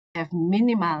have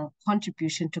minimal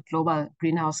contribution to global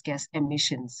greenhouse gas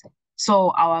emissions.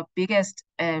 So our biggest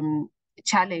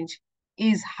challenge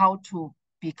is how to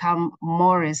become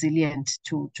more resilient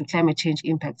to climate change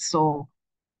impacts. So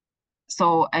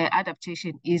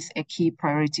adaptation is a key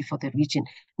priority for the region.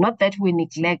 Not that we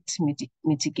neglect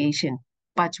mitigation,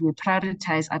 but we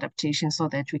prioritize adaptation so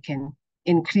that we can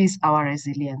increase our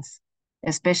resilience,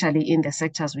 especially in the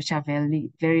sectors which are very,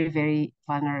 very, very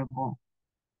vulnerable.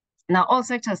 Now, all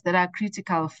sectors that are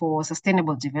critical for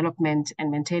sustainable development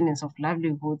and maintenance of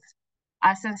livelihoods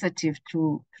are sensitive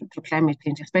to climate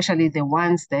change, especially the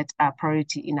ones that are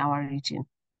priority in our region.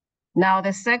 Now,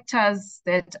 the sectors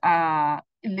that are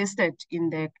listed in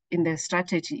the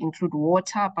strategy include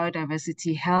water,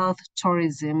 biodiversity, health,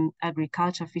 tourism,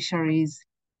 agriculture, fisheries,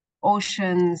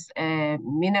 oceans,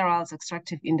 minerals,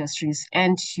 extractive industries,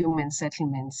 and human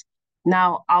settlements.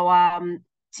 Now, our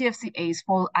TFCAs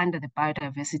fall under the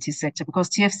biodiversity sector because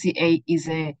TFCA is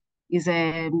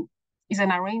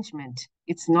an arrangement.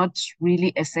 It's not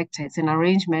really a sector, it's an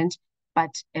arrangement,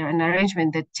 but an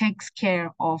arrangement that takes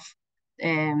care of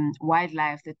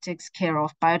wildlife, that takes care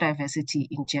of biodiversity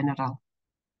in general.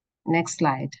 Next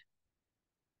slide.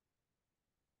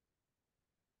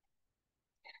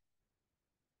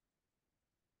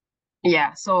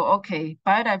 Yeah, so okay,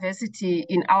 biodiversity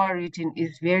in our region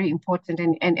is very important,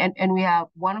 and we are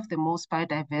one of the most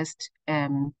biodiverse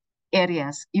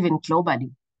areas, even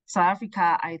globally. South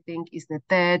Africa, I think, is the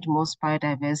third most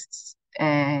biodiverse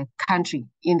country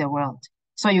in the world.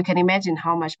 So you can imagine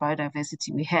how much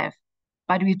biodiversity we have.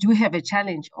 But we do have a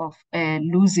challenge of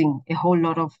losing a whole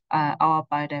lot of our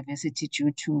biodiversity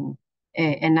due to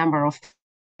a number of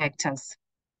factors.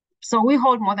 So we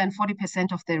hold more than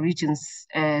 40% of the region's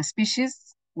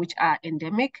species, which are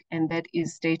endemic, and that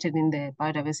is stated in the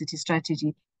biodiversity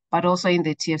strategy, but also in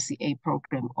the TFCA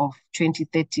program of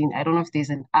 2013. I don't know if there's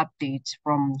an update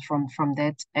from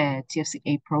that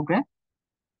TFCA program,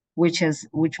 which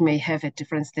may have a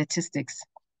different statistics.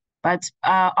 But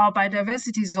our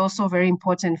biodiversity is also very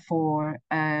important for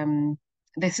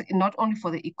this, not only for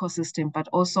the ecosystem, but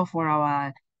also for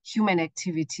our human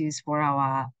activities, for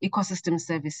our ecosystem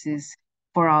services,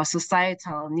 for our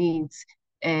societal needs.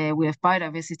 We have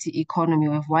biodiversity economy,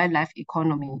 we have wildlife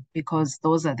economy, because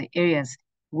those are the areas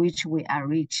which we are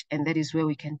rich, and that is where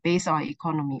we can base our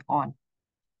economy on.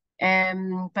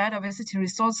 Biodiversity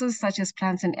resources such as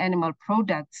plants and animal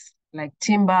products like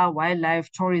timber,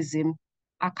 wildlife, tourism,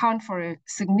 account for a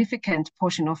significant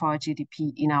portion of our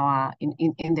GDP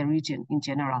in the region in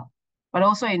general, but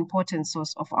also an important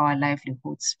source of our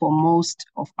livelihoods for most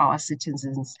of our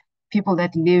citizens. People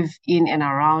that live in and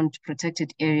around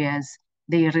protected areas,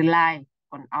 they rely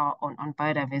on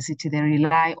biodiversity, they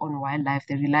rely on wildlife,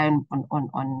 they rely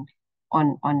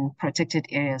on protected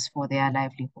areas for their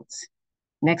livelihoods.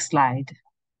 Next slide.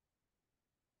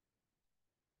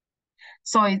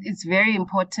 So it's very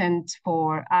important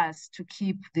for us to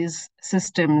keep these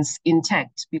systems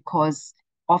intact because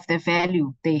of the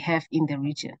value they have in the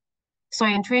region. So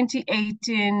in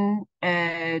 2018,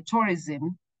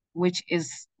 tourism, which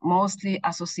is mostly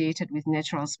associated with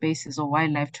natural spaces or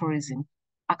wildlife tourism,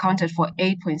 accounted for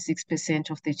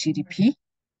 8.6% of the GDP,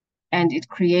 and it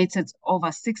created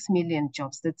over 6 million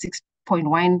jobs. That's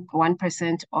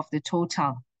 6.11% of the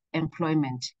total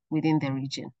employment within the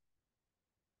region.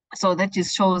 So that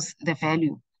just shows the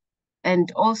value. And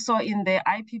also in the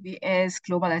IPBS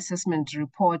Global Assessment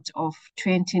Report of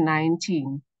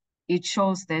 2019, it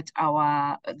shows that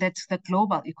the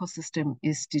global ecosystem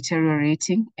is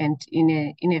deteriorating and in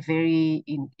a very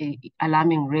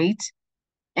alarming rate.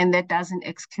 And that doesn't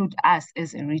exclude us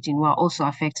as a region. We're also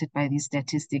affected by these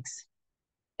statistics.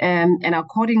 And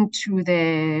according to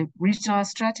the regional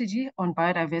strategy on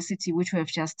biodiversity, which we have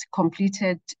just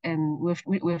completed and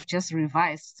we've just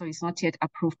revised, so it's not yet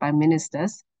approved by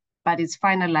ministers, but it's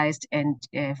finalized and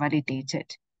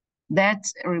validated. That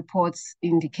report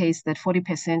indicates that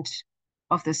 40%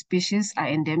 of the species are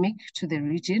endemic to the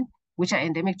region, which are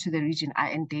endemic to the region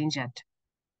are endangered.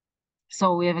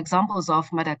 So we have examples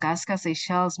of Madagascar,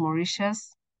 Seychelles,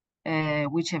 Mauritius,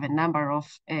 which have a number of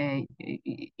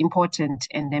important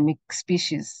endemic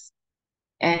species.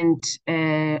 And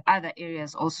other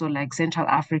areas also like Central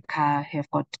Africa have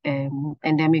got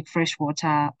endemic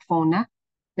freshwater fauna.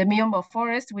 The Miombo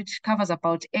forest, which covers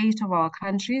about 8 of our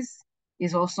countries,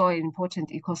 is also an important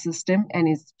ecosystem, and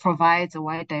it provides a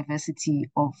wide diversity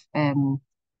of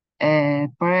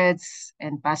birds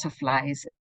and butterflies,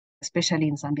 especially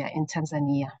in Zambia and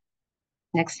Tanzania.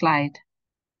 Next slide.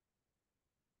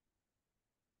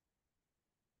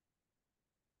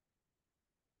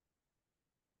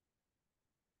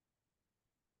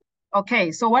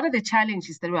 Okay, so what are the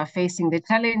challenges that we are facing? The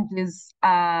challenges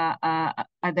are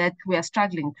that we are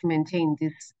struggling to maintain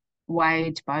this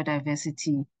wide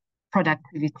biodiversity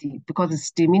productivity because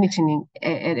it's diminishing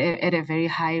at a very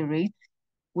high rate.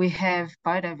 We have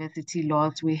biodiversity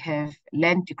loss, we have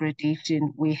land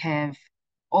degradation, we have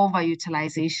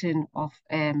overutilization of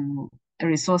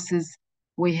resources,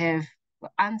 we have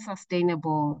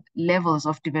unsustainable levels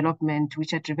of development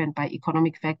which are driven by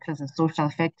economic factors and social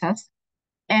factors.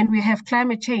 And we have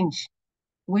climate change,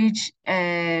 which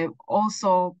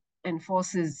also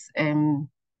enforces the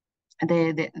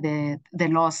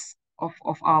loss of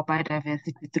our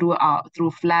biodiversity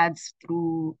through floods,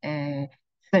 through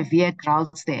severe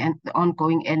droughts, the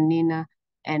ongoing El Nino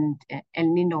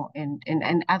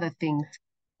and other things.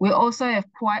 We also have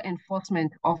poor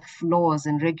enforcement of laws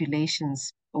and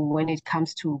regulations when it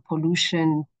comes to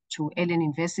pollution, to alien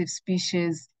invasive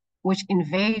species, which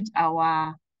invade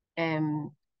our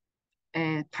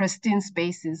pristine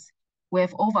spaces. We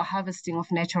have overharvesting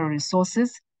of natural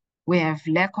resources. We have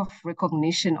lack of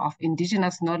recognition of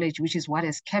indigenous knowledge, which is what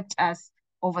has kept us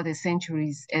over the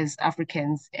centuries as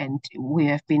Africans, and we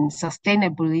have been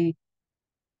sustainably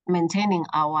maintaining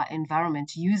our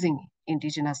environment using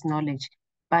indigenous knowledge.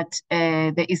 But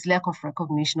there is lack of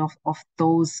recognition of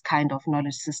those kind of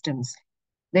knowledge systems.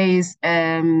 There is,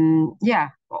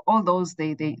 all those,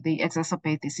 they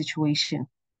exacerbate the situation.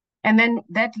 And then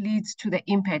that leads to the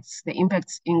impacts. The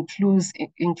impacts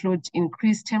include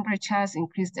increased temperatures,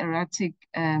 increased erratic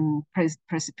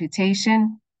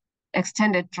precipitation,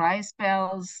 extended dry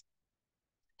spells,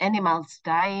 animals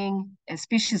dying,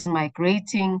 species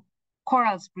migrating,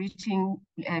 corals bleaching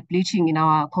in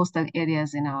our coastal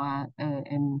areas, in our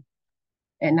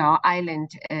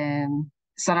island,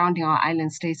 surrounding our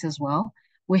island states as well.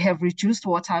 We have reduced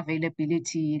water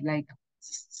availability, like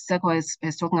Seko has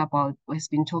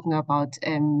been talking about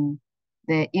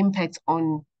the impact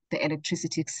on the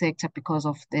electricity sector because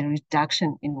of the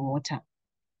reduction in water.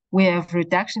 We have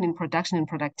reduction in production and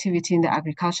productivity in the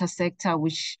agriculture sector,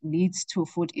 which leads to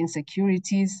food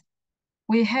insecurities.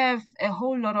 We have a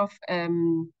whole lot of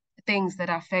things that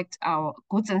affect our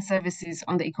goods and services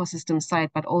on the ecosystem side,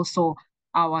 but also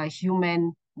our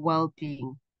human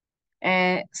well-being.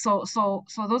 So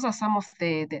those are some of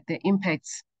the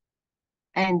impacts.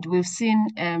 And we've seen,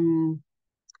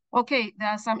 okay, there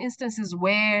are some instances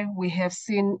where we have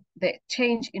seen the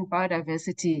change in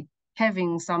biodiversity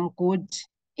having some good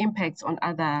impacts on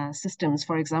other systems.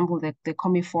 For example, the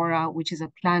comifora, which is a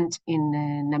plant in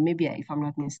Namibia, if I'm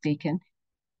not mistaken.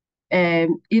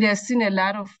 It has seen a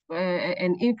lot of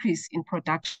an increase in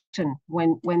production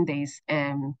when there's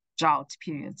drought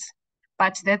periods.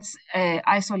 But that's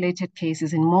isolated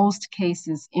cases. In most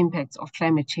cases, impacts of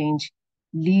climate change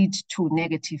lead to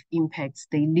negative impacts.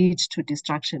 They lead to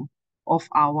destruction of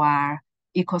our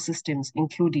ecosystems,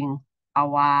 including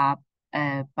our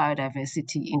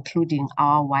biodiversity, including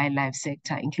our wildlife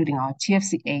sector, including our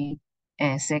TFCA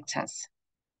sectors.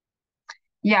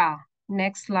 Yeah,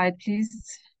 next slide,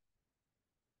 please.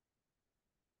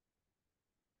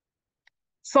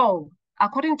 So,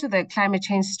 according to the climate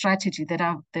change strategy that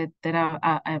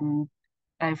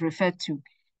I've referred to,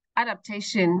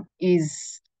 adaptation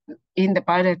is in the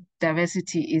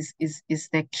biodiversity is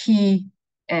the key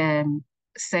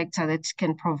sector that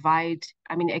can provide,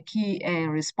 a key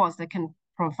response that can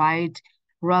provide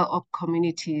rural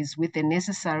communities with the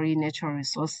necessary natural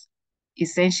resource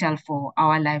essential for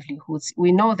our livelihoods.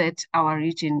 We know that our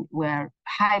region, we're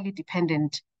highly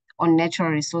dependent on natural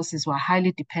resources, we're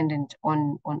highly dependent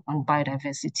on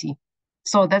biodiversity.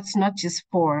 So that's not just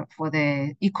for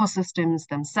the ecosystems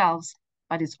themselves,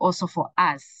 but it's also for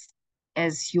us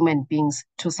as human beings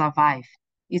to survive.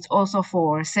 It's also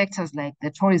for sectors like the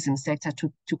tourism sector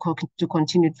to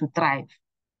continue to thrive.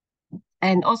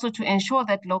 And also to ensure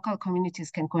that local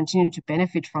communities can continue to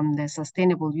benefit from the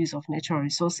sustainable use of natural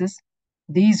resources,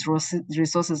 these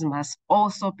resources must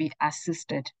also be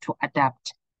assisted to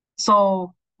adapt.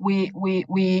 So we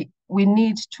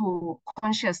need to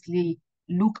consciously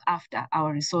look after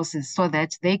our resources so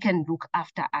that they can look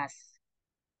after us.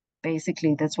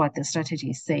 Basically, that's what the strategy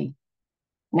is saying.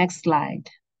 Next slide.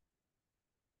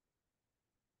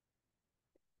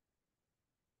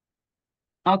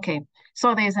 Okay,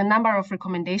 so there's a number of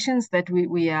recommendations that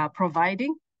we are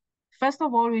providing. First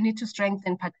of all, we need to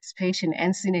strengthen participation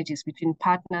and synergies between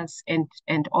partners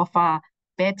and offer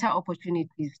better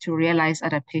opportunities to realize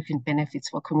adaptation benefits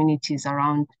for communities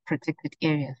around protected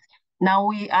areas. Now,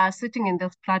 we are sitting in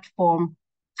this platform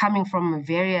coming from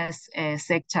various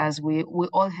sectors. We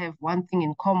all have one thing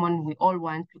in common. We all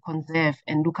want to conserve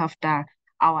and look after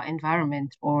our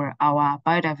environment or our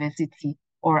biodiversity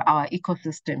or our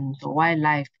ecosystems or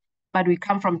wildlife, but we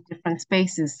come from different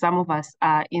spaces. Some of us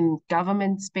are in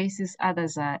government spaces,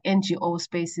 others are NGO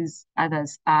spaces,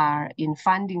 others are in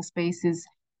funding spaces,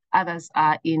 others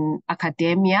are in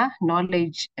academia,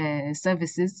 knowledge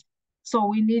services. So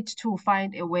we need to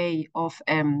find a way of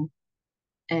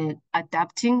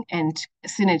adapting and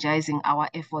synergizing our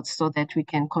efforts so that we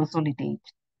can consolidate.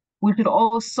 We should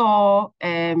also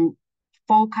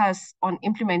focus on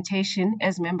implementation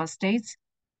as member states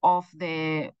of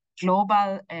the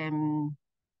global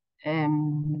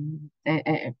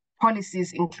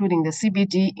policies, including the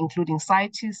CBD, including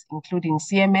CITES, including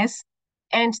CMS,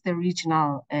 and the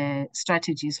regional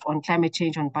strategies on climate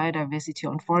change, on biodiversity,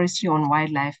 on forestry, on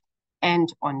wildlife,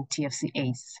 and on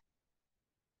TFCAs.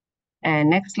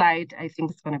 Next slide, I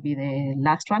think it's going to be the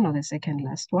last one or the second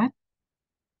last one.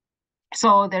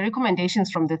 So the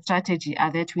recommendations from the strategy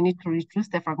are that we need to reduce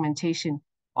the fragmentation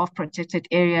of protected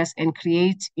areas and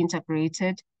create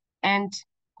integrated and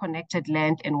connected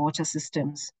land and water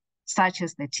systems, such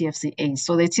as the TFCA.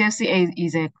 So the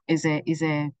TFCA is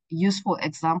a useful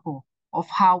example of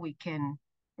how we can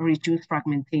reduce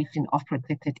fragmentation of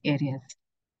protected areas.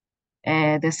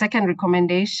 The second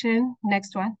recommendation,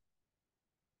 next one.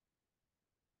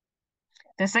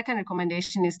 The second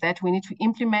recommendation is that we need to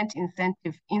implement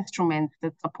incentive instruments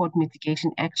that support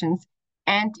mitigation actions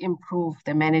and improve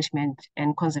the management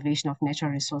and conservation of natural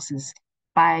resources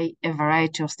by a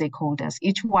variety of stakeholders.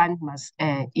 Each one must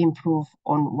improve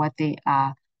on what they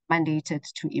are mandated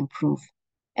to improve.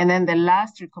 And then the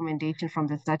last recommendation from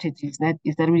the strategy is that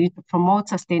we need to promote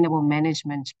sustainable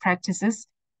management practices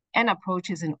and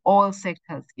approaches in all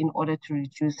sectors in order to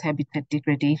reduce habitat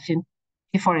degradation,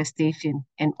 deforestation,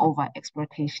 and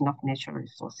over-exploitation of natural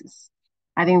resources.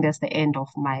 I think that's the end of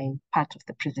my part of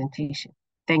the presentation.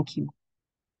 Thank you.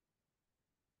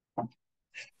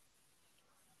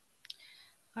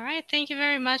 All right, thank you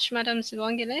very much, Madam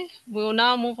Sibongile. We will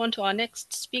now move on to our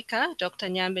next speaker, Dr.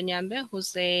 Nyambe Nyambe,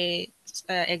 who's the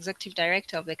Executive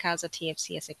Director of the KAZA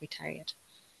TFCA Secretariat.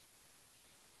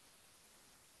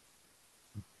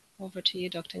 Over to you,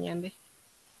 Dr. Nyambe.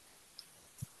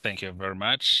 Thank you very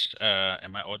much.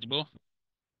 Am I audible?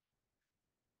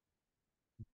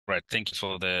 Right, thank you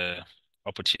for the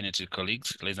opportunity,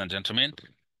 colleagues, ladies and gentlemen.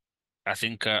 I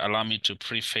think allow me to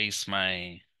preface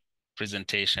my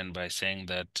presentation by saying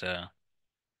that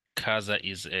KAZA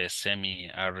is a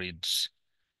semi-arid,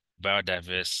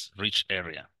 biodiverse, rich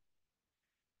area,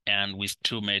 and with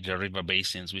two major river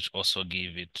basins, which also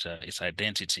give it its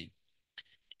identity.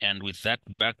 And with that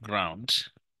background,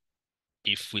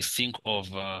 if we think of,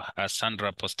 as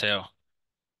Sandra Postel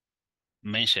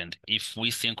mentioned, if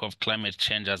we think of climate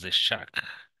change as a shark,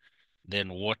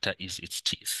 then water is its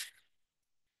teeth.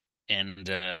 And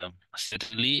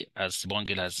certainly, as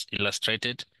Bongil has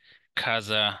illustrated,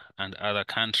 KAZA and other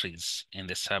countries in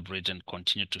the sub-region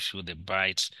continue to feel the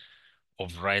bite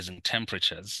of rising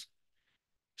temperatures,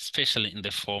 especially in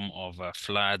the form of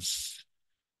floods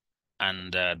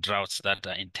and droughts that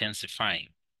are intensifying.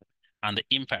 And the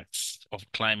impacts of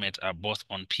climate are both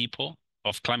on people,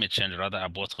 of climate change rather, are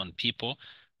both on people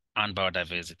and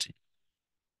biodiversity,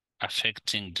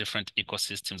 affecting different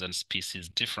ecosystems and species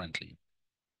differently.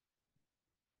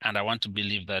 And I want to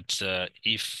believe that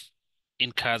if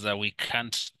in KAZA we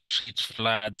can't treat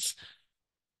floods,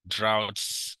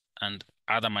 droughts, and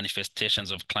other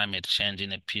manifestations of climate change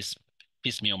in a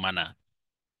piecemeal manner.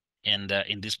 And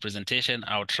in this presentation,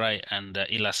 I'll try and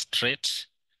illustrate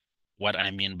what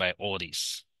I mean by all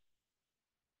this.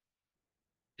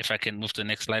 If I can move to the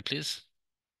next slide, please.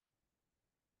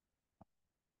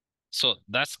 So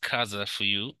that's KAZA for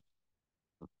you,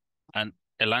 and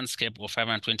a landscape of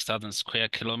 520,000 square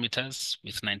kilometers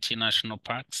with 19 national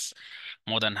parks,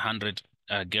 more than 100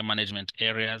 game management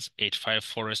areas, 85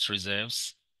 forest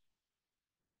reserves,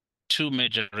 2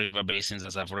 major river basins,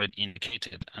 as I've already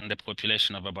indicated, and a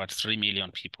population of about 3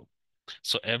 million people.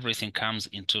 So everything comes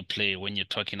into play when you're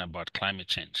talking about climate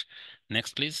change.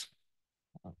 Next, please.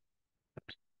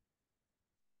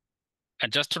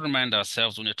 And just to remind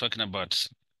ourselves, when you're talking about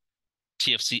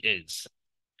TFCAs,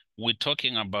 we're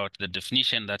talking about the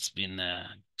definition that's been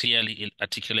clearly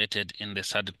articulated in the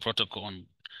SADC protocol on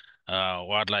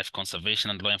wildlife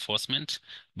conservation and law enforcement,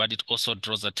 but it also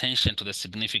draws attention to the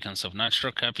significance of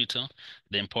natural capital,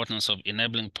 the importance of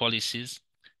enabling policies,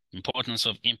 importance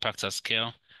of impacts at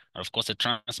scale, and of course, a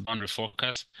transboundary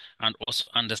focus, and also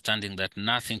understanding that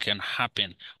nothing can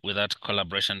happen without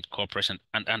collaboration, cooperation,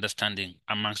 and understanding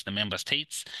amongst the member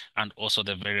states and also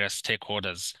the various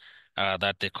stakeholders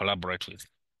that they collaborate with.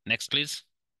 Next, please.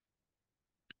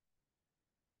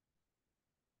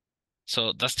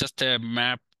 So that's just a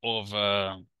map of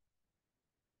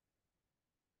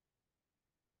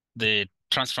the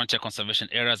transfrontier conservation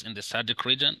areas in the SADC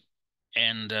region,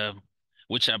 and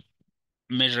which are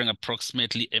measuring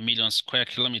approximately 1 million square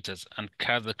kilometers, and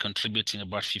KAZA contributing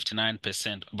about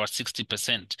 59%, about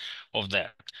 60% of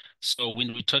that. So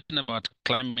when we're talking about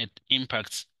climate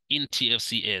impacts in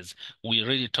TFCAs, we're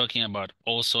really talking about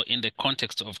also in the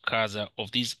context of KAZA,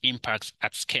 of these impacts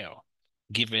at scale,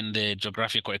 given the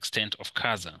geographical extent of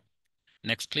KAZA.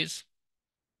 Next, please.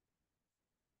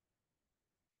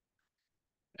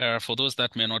 For those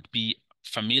that may not be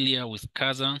familiar with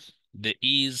KAZA, there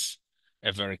is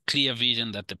a very clear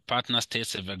vision that the partner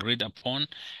states have agreed upon,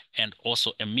 and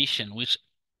also a mission which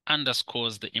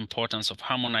underscores the importance of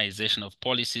harmonization of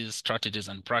policies, strategies,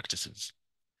 and practices.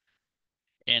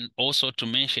 And also to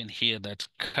mention here that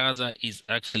KAZA is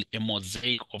actually a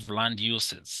mosaic of land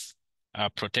uses,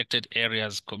 protected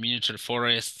areas, community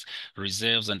forests,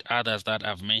 reserves, and others that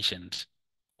I've mentioned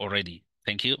already.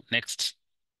 Thank you. Next.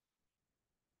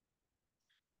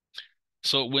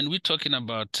 So when we're talking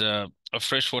about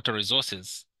freshwater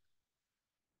resources,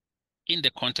 in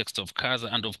the context of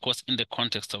KAZA, and of course in the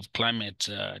context of climate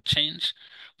change,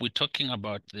 we're talking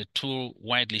about the two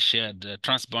widely shared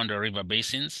transboundary river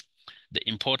basins, the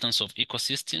importance of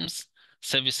ecosystems,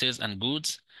 services and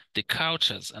goods, the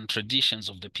cultures and traditions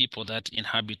of the people that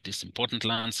inhabit this important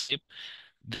landscape,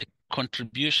 the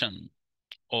contribution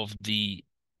of the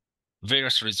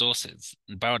various resources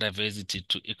and biodiversity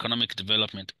to economic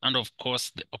development, and of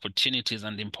course the opportunities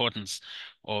and the importance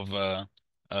of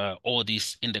all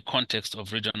this in the context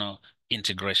of regional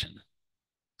integration.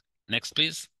 Next,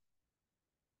 please.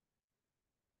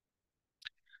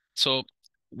 So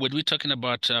when we're talking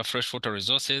about freshwater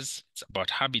resources, it's about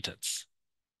habitats.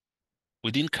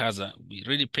 Within KAZA, we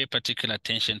really pay particular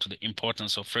attention to the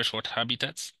importance of freshwater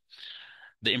habitats,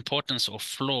 the importance of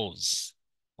flows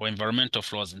or environmental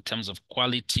flows in terms of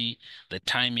quality, the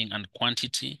timing and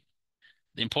quantity,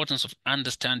 the importance of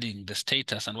understanding the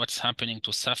status and what's happening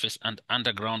to surface and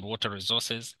underground water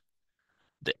resources,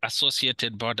 the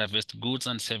associated biodiverse goods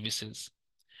and services,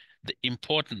 the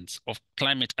importance of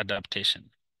climate adaptation,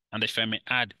 and if I may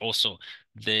add also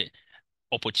the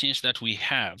opportunities that we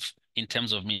have in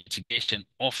terms of mitigation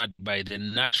offered by the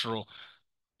natural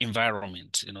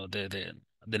environment,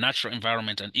 the natural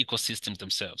environment and ecosystems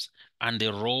themselves, and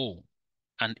the role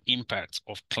and impacts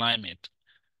of climate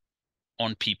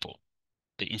on people,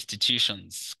 the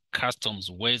institutions,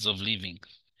 customs, ways of living,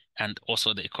 and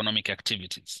also the economic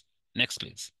activities. Next,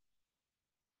 please.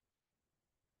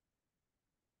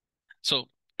 So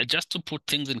just to put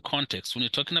things in context, when you're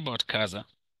talking about KAZA,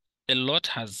 a lot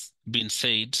has been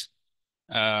said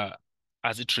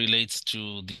as it relates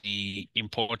to the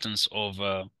importance of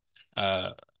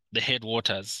the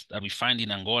headwaters that we find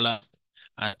in Angola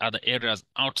and other areas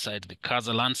outside the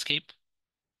KAZA landscape.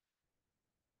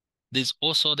 There's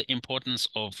also the importance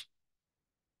of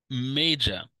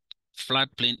major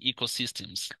floodplain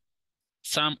ecosystems,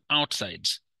 some outside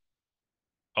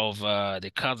of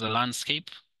the KAZA landscape.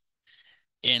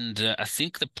 And I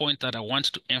think the point that I want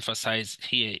to emphasize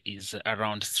here is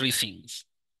around three things.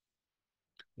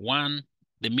 One,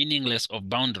 the meaningless of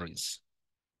boundaries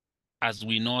as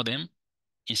we know them,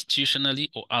 institutionally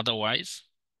or otherwise,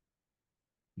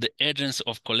 the urgency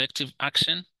of collective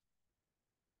action,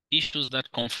 issues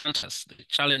that confront us, the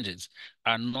challenges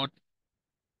are not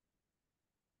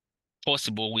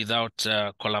possible without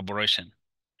collaboration.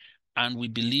 And we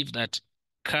believe that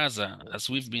KAZA, as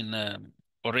we've been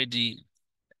already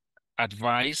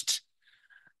advised,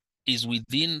 is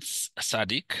within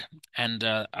SADC, and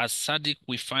as SADC,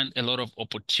 we find a lot of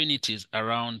opportunities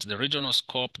around the regional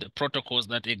scope, the protocols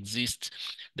that exist,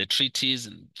 the treaties.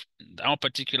 In our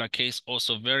particular case,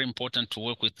 also very important to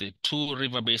work with the two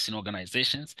river basin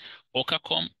organizations,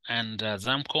 OCACOM and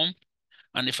ZAMCOM.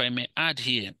 And if I may add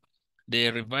here,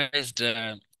 the revised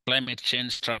climate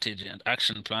change strategy and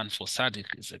action plan for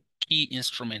SADC is a key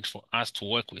instrument for us to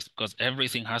work with, because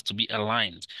everything has to be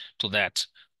aligned to that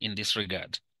in this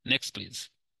regard. Next, please.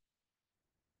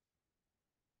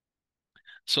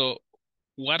 So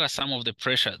what are some of the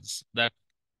pressures that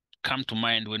come to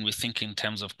mind when we think in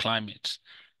terms of climate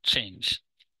change?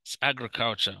 It's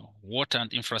agriculture, water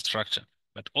and infrastructure,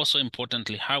 but also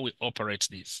importantly, how we operate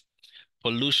this,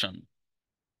 pollution,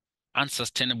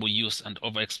 unsustainable use and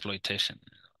overexploitation,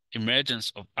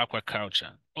 emergence of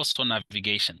aquaculture, also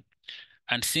navigation.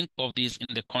 And think of these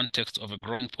in the context of a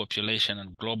growing population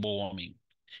and global warming,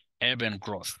 urban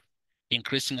growth,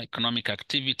 increasing economic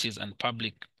activities and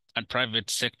public and private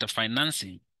sector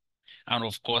financing, and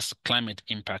of course, climate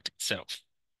impact itself.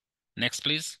 Next,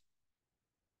 please.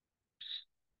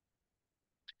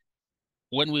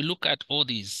 When we look at all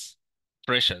these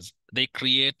pressures, they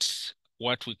create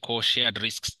what we call shared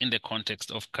risks in the context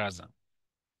of KAZA.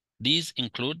 These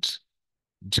include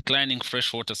declining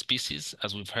freshwater species,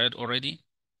 as we've heard already,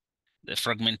 the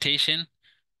fragmentation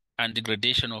and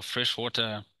degradation of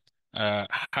freshwater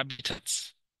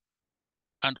habitats,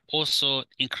 and also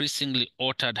increasingly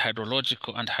altered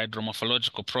hydrological and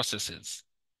hydromorphological processes,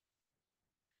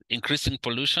 increasing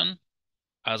pollution,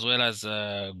 as well as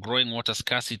growing water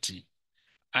scarcity.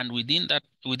 And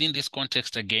within this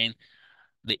context, again,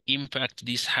 the impact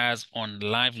this has on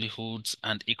livelihoods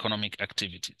and economic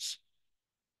activities.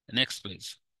 Next,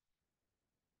 please.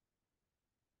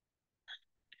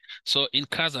 So in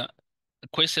KAZA, the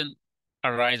question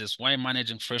arises why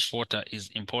managing freshwater is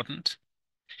important.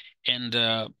 And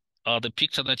the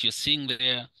picture that you're seeing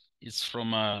there is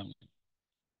from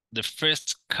the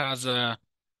first KAZA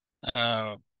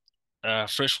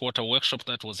freshwater workshop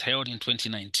that was held in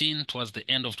 2019, towards the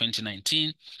end of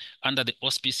 2019, under the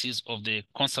auspices of the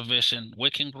Conservation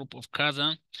Working Group of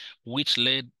KAZA, which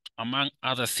led, among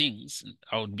other things,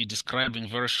 I would be describing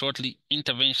very shortly,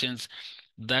 interventions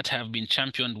that have been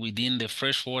championed within the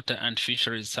Freshwater and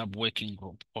Fisheries Sub-Working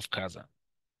Group of KAZA.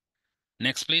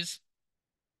 Next, please.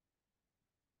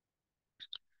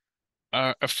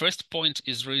 Our first point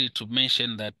is really to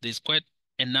mention that there's quite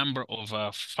a number of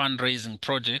fundraising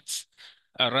projects,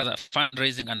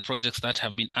 fundraising and projects that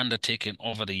have been undertaken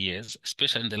over the years,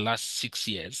 especially in the last 6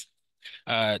 years.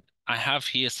 I have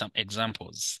here some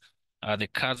examples. The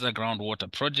KAZA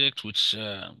Groundwater Project, which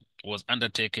was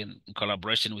undertaken in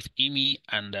collaboration with IMI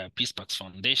and Peace Parks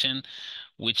Foundation,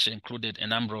 which included a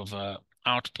number of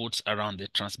outputs around the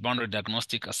transboundary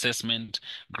diagnostic assessment,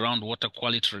 groundwater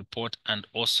quality report, and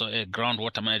also a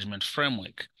groundwater management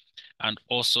framework, and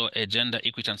also a gender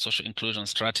equity and social inclusion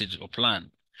strategy or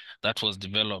plan that was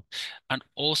developed, and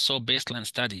also baseline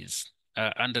studies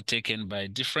undertaken by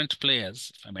different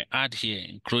players, if I may add here,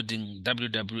 including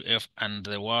WWF and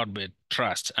the World Bird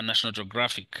Trust and National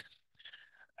Geographic.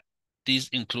 These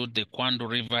include the Kwandu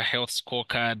River Health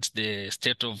Scorecard, the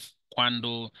State of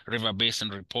Kwandu River Basin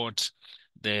Report,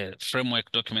 the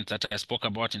framework document that I spoke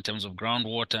about in terms of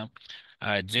groundwater,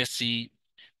 Jesse,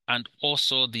 and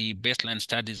also the baseline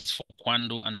studies for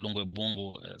Kwandu and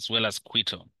Lungwebungu, as well as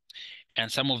Quito.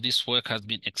 And some of this work has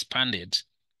been expanded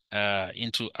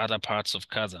into other parts of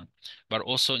KAZA, but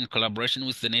also in collaboration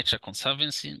with the Nature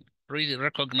Conservancy, really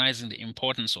recognizing the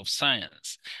importance of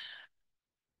science.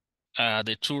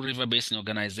 The two river basin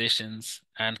organizations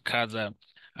and KAZA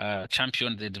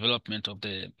championed the development of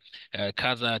the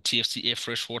KAZA TFCA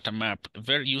freshwater map, a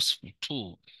very useful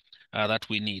tool that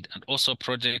we need, and also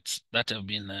projects that have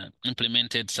been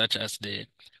implemented, such as the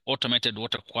automated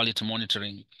water quality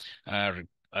monitoring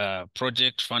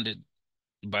project funded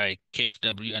by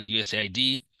KfW and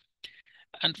USAID,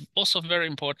 and also very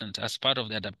important as part of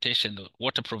the adaptation, the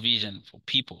water provision for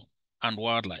people and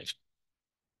wildlife.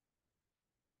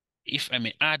 If I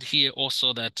may add here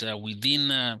also that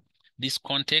within this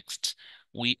context,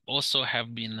 we also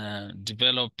have been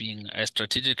developing a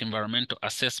strategic environmental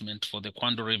assessment for the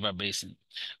Kwandu River Basin,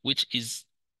 which is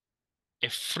a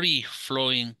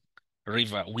free-flowing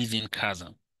river within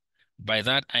KAZA. By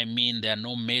that, I mean there are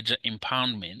no major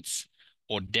impoundments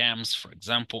or dams, for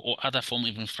example, or other form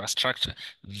of infrastructure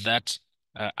that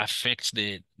affect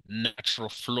the natural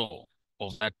flow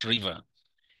of that river.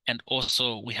 And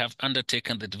also, we have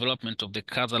undertaken the development of the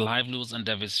KAZA livelihoods and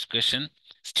diversification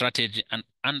strategy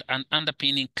and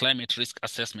underpinning climate risk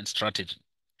assessment strategy.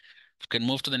 If you can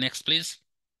move to the next, please.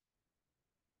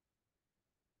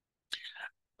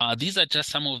 These are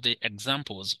just some of the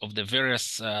examples of the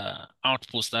various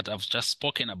outputs that I've just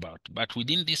spoken about. But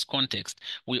within this context,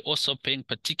 we're also paying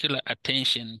particular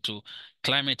attention to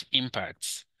climate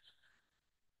impacts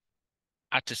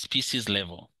at a species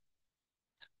level.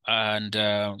 And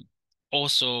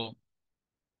also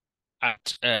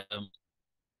at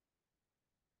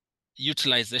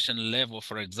utilization level,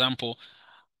 for example,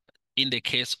 in the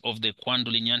case of the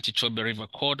Kwandu-Linyanti-Chobe River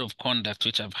Code of Conduct,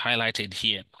 which I've highlighted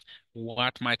here,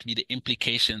 what might be the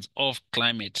implications of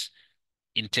climate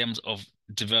in terms of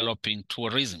developing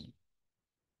tourism.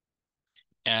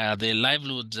 The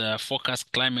livelihood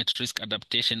focused climate risk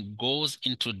adaptation goes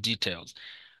into details,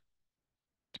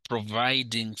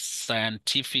 providing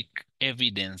scientific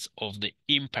evidence of the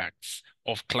impacts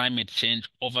of climate change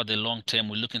over the long term.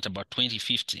 We're looking at about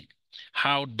 2050.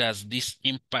 How does this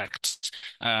impact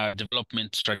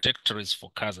development trajectories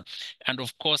for KAZA? And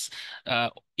of course,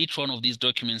 each one of these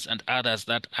documents and others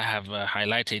that I have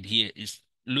highlighted here is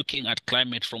looking at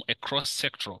climate from a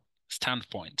cross-sectoral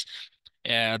standpoint.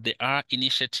 There are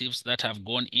initiatives that have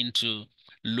gone into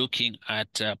looking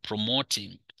at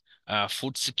promoting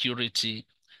food security,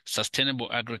 sustainable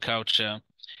agriculture,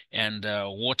 and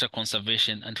water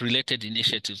conservation and related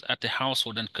initiatives at the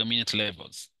household and community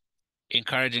levels,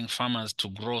 encouraging farmers to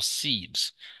grow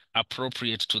seeds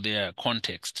appropriate to their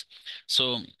context.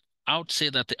 So I would say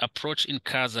that the approach in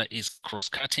KAZA is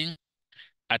cross-cutting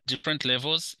at different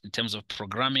levels in terms of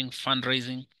programming,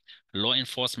 fundraising, law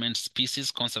enforcement,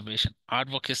 species conservation,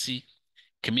 advocacy,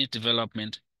 community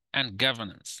development, and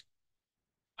governance.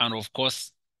 And of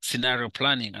course, scenario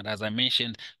planning. And as I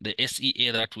mentioned, the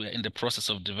SEA that we're in the process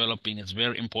of developing is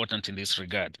very important in this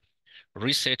regard.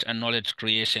 Research and knowledge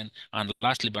creation, and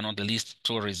lastly but not the least,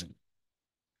 tourism.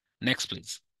 Next,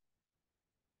 please.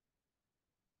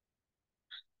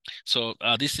 So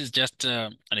this is just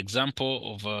an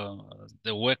example of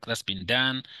the work that's been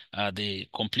done, the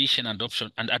completion and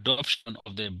adoption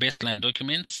of the baseline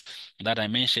documents that I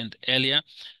mentioned earlier.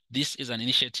 This is an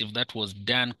initiative that was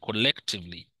done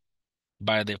collectively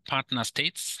by the partner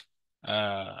states,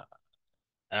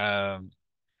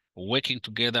 working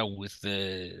together with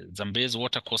the Zambezi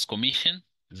Watercourse Commission,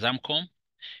 ZAMCOM,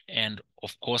 and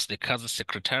of course the KAZA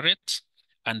Secretariat.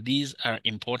 And these are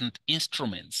important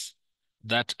instruments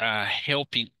that are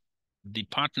helping the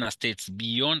partner states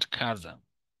beyond KAZA,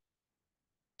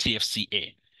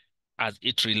 TFCA, as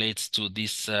it relates to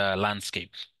this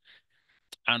landscape.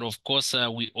 And of course,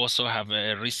 we also have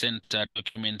a recent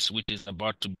document which is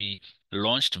about to be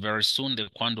launched very soon, the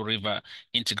Kwandu River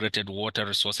Integrated Water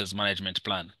Resources Management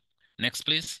Plan. Next,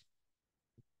 please.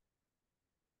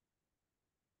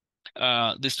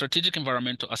 The strategic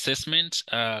environmental assessment,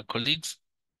 colleagues,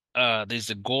 there's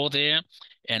a goal there.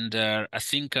 And I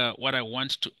think what I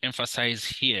want to emphasize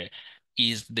here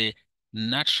is the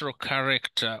natural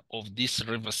character of this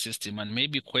river system. And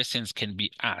maybe questions can be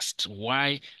asked.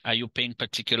 Why are you paying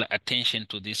particular attention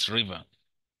to this river?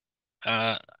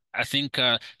 I think,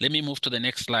 let me move to the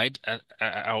next slide.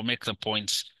 I'll make the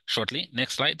points shortly.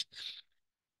 Next slide.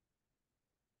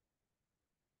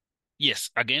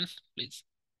 Yes, again, please.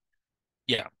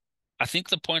 Yeah, I think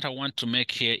the point I want to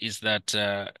make here is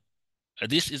that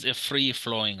this is a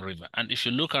free-flowing river. And if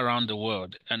you look around the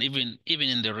world, and even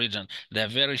in the region, there are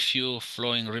very few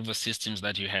flowing river systems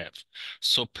that you have.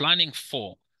 So planning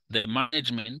for the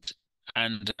management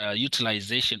and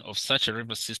utilization of such a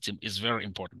river system is very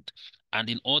important. And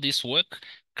in all this work,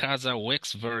 KAZA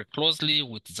works very closely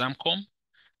with ZAMCOM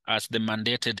as the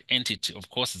mandated entity. Of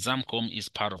course, ZAMCOM is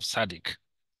part of SADC,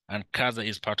 and KAZA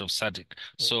is part of SADC.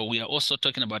 So we are also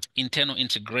talking about internal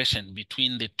integration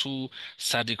between the two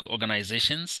SADC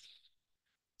organizations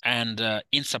and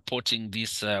in supporting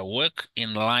this work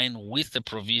in line with the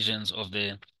provisions of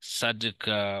the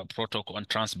SADC protocol on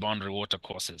transboundary water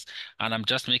courses. And I'm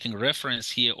just making reference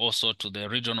here also to the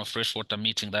regional freshwater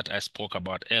meeting that I spoke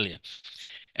about earlier.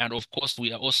 And of course,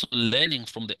 we are also learning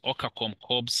from the OCACOM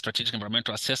COBS strategic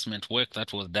environmental assessment work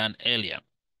that was done earlier,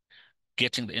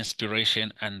 getting the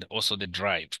inspiration and also the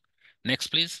drive. Next,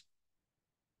 please.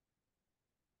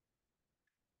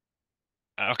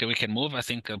 Okay, we can move. I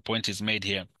think a point is made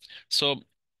here. So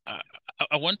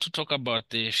I want to talk about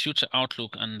the future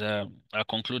outlook and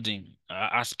concluding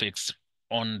aspects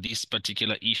on this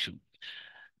particular issue.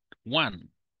 One,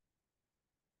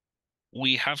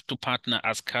 we have to partner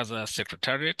as KAZA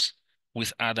Secretariat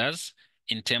with others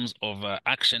in terms of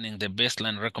actioning the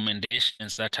baseline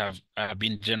recommendations that have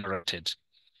been generated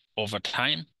over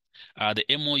time. The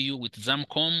MOU with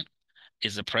ZAMCOM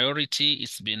is a priority.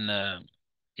 It's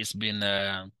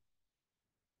been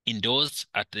endorsed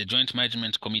at the Joint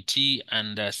Management Committee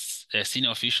and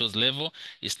senior officials level.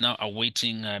 It's now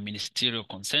awaiting ministerial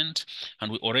consent,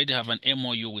 and we already have an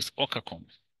MOU with OCACOM.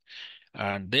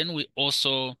 And then we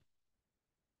also,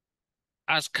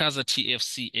 as KAZA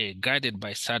TFCA, guided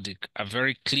by SADC, are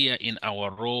very clear in our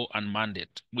role and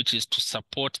mandate, which is to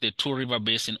support the two river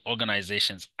basin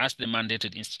organizations as the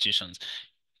mandated institutions.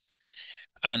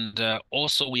 And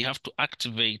also we have to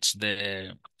activate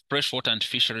the freshwater and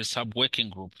fisheries sub-working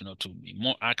group, to be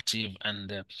more active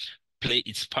and play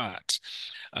its part.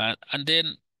 And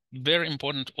then very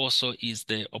important also is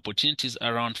the opportunities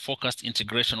around focused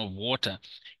integration of water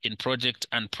in project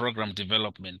and program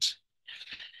development.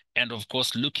 And of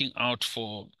course, looking out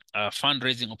for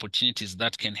fundraising opportunities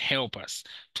that can help us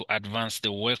to advance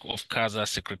the work of KAZA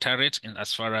Secretariat in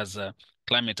as far as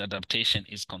climate adaptation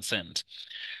is concerned.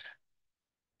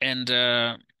 And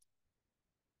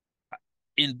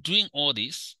in doing all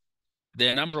this, there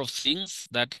are a number of things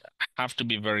that have to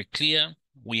be very clear.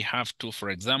 We have to,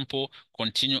 for example,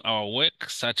 continue our work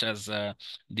such as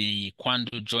the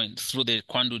Kwandu Joint, through the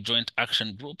Kwandu Joint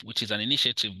Action Group, which is an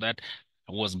initiative that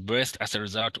was birthed as a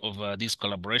result of these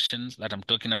collaborations that I'm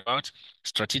talking about,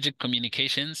 strategic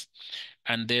communications,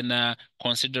 and then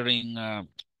considering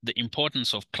the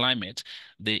importance of climate,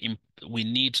 we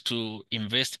need to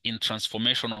invest in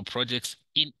transformational projects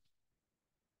in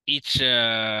each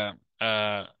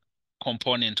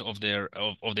component of the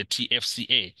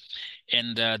TFCA,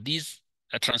 and these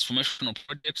transformational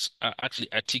projects are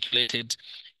actually articulated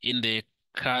in the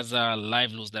KAZA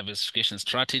livelihoods diversification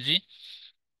strategy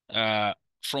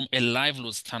from a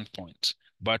livelihood standpoint.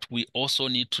 But we also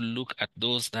need to look at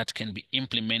those that can be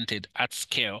implemented at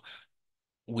scale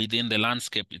within the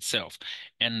landscape itself.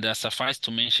 And suffice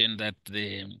to mention that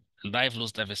the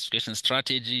livelihoods diversification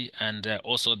strategy and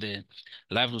also the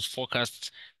livelihoods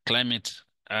forecast climate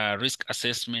risk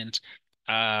assessment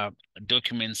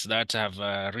documents that have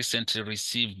recently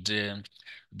received the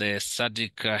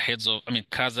SADC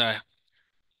KAZA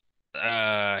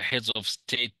heads of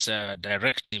state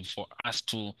directive for us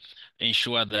to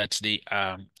ensure that they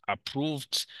are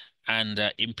approved and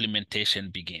implementation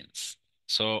begins.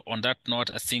 So on that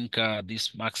note, I think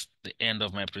this marks the end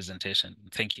of my presentation.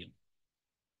 Thank you.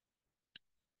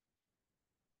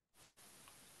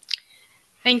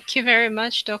 Thank you very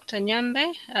much, Dr.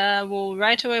 Nyambe. We'll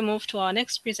right away move to our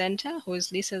next presenter, who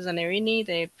is Lisa Zanerini,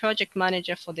 the project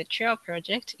manager for the Trail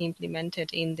project implemented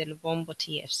in the Lubombo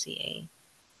TFCA.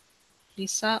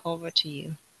 Lisa, over to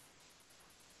you.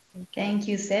 Thank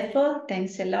you, Seppo.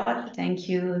 Thanks a lot. Thank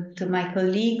you to my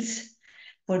colleagues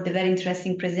for the very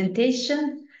interesting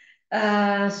presentation.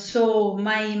 So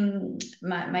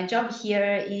my job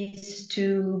here is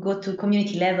to go to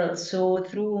community level. So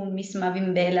through Ms.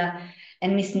 Mavimbela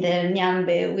and Mr.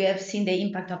 Nyambe, we have seen the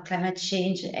impact of climate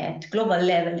change at global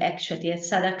level, actually, at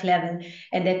SADC level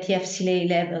and at TFCA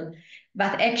level.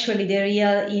 But actually, the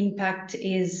real impact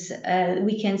is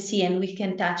we can see and we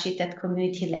can touch it at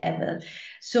community level.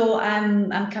 So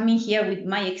I'm coming here with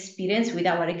my experience, with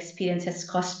our experience as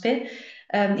COSPE,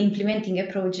 implementing a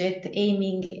project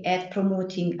aiming at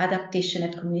promoting adaptation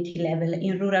at community level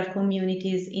in rural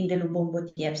communities in the Lubombo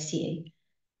TFCA.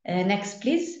 Next,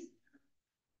 please.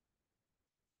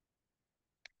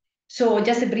 So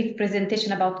just a brief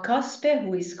presentation about COSPE.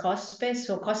 Who is COSPE?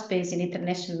 So COSPE is an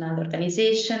international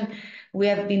organization. We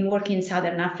have been working in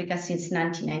Southern Africa since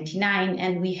 1999,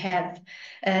 and we have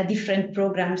different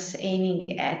programs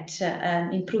aiming at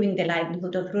improving the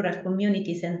livelihood of rural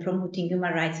communities and promoting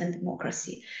human rights and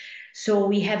democracy. So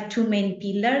we have two main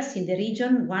pillars in the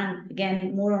region. One,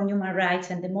 again, more on human rights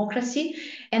and democracy,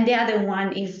 and the other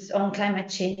one is on climate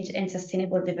change and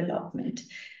sustainable development.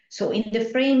 So in the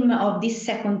frame of this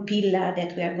second pillar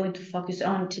that we are going to focus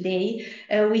on today,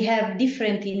 we have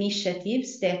different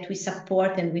initiatives that we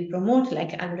support and we promote,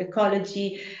 like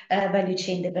agroecology, value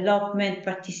chain development,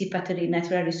 participatory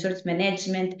natural resource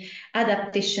management,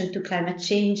 adaptation to climate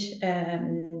change,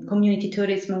 community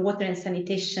tourism, water and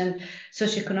sanitation,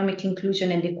 socioeconomic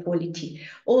inclusion and equality.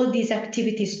 All these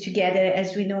activities together,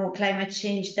 as we know, climate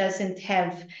change doesn't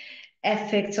have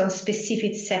effects on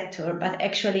specific sector, but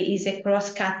actually is a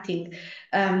cross-cutting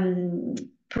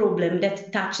problem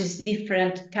that touches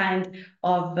different kind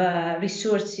of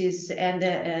resources and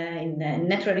in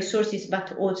natural resources,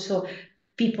 but also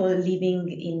people living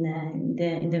in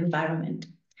the environment.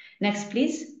 Next,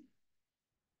 please.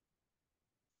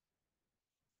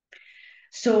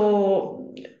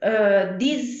 So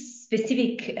this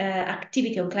specific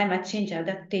activity on climate change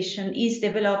adaptation is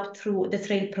developed through the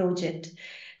Trail project.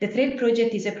 The Trail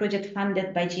project is a project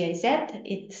funded by GIZ.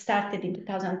 It started in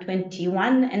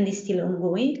 2021 and is still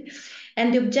ongoing.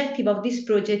 And the objective of this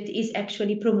project is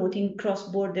actually promoting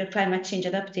cross-border climate change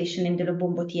adaptation in the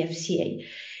Lubombo TFCA.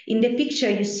 In the picture,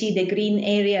 you see the green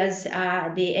areas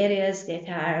are the areas that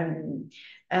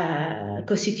are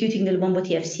constituting the Lubombo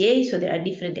TFCA. So there are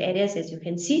different areas, as you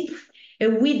can see.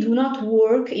 We do not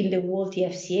work in the whole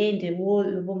TFCA, in the whole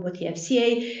Lubombo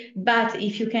TFCA, but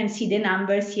if you can see the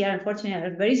numbers here, unfortunately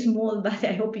are very small, but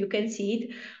I hope you can see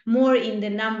it, more in the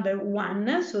number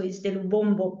 1, so it's the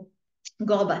Lubombo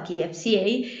Goba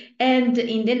TFCA, and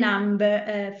in the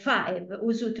number 5,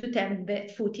 Usutu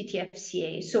Tembe Futi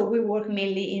TFCA. So we work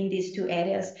mainly in these two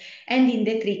areas and in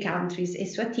the 3 countries,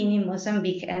 Eswatini,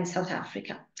 Mozambique, and South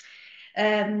Africa.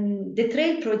 The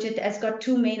Trail project has got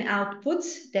 2 main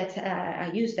outputs that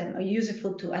are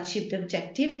useful to achieve the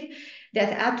objective.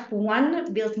 That output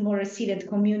 1, build more resilient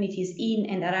communities in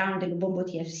and around the Lubombo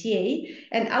TFCA,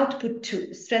 and output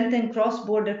 2, strengthen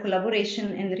cross-border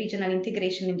collaboration and regional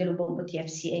integration in the Lubombo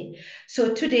TFCA.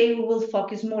 So today we will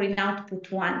focus more in output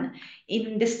 1,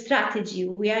 in the strategy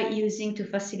we are using to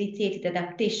facilitate the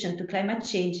adaptation to climate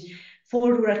change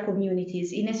for rural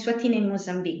communities in Eswatini and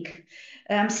Mozambique.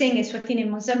 I'm saying Eswatini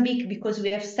and Mozambique because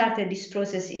we have started this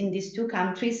process in these two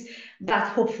countries, but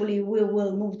hopefully we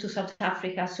will move to South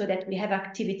Africa so that we have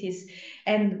activities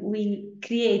and we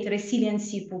create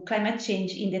resiliency for climate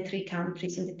change in the three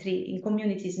countries, in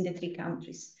communities in the three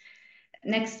countries.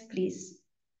 Next, please.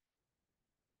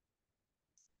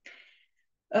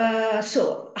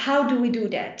 So how do we do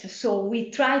that? So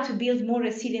we try to build more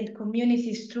resilient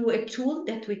communities through a tool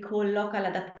that we call local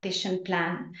adaptation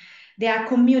plan. There are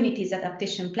communities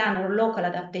adaptation plan or local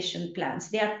adaptation plans.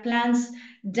 They are plans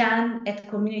done at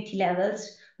community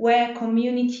levels where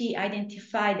community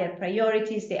identify their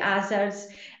priorities, the hazards,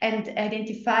 and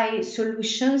identify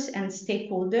solutions and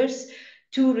stakeholders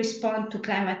to respond to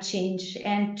climate change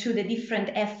and to the different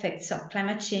effects of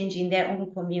climate change in their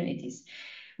own communities.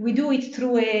 We do it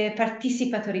through a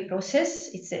participatory process.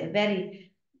 It's a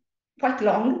quite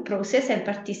long process and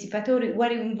participatory,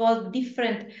 where you involve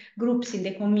different groups in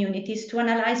the communities to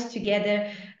analyze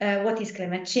together what is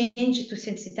climate change, to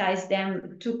sensitize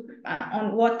them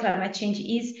on what climate change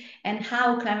is and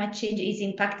how climate change is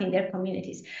impacting their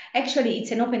communities. Actually, it's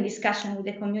an open discussion with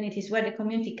the communities where the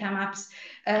community comes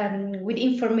up with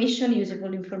information,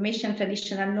 usable information,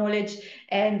 traditional knowledge,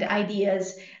 and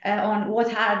ideas on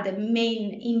what are the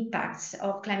main impacts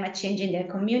of climate change in their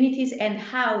communities and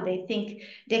how they think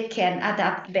they can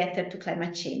adapt better to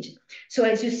climate change. So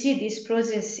as you see, this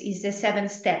process is a 7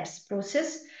 steps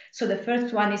process. So the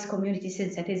first one is community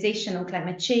sensitization on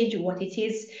climate change, what it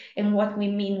is and what we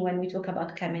mean when we talk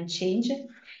about climate change.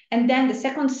 And then the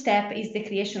second step is the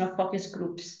creation of focus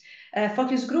groups.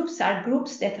 Focus groups are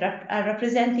groups that are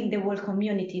representing the whole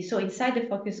community. So inside the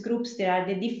focus groups, there are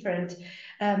the different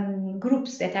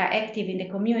groups that are active in the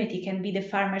community. Can be the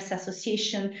Farmers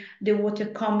Association, the Water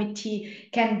Committee,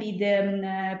 can be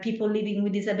the People Living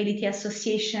with Disability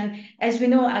Association. As we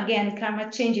know, again,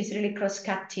 climate change is really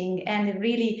cross-cutting and it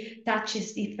really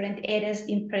touches different areas,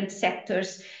 different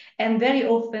sectors. And very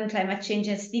often climate change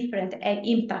has different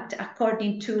impact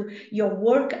according to your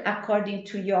work, according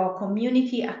to your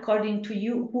community, according to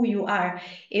you, who you are.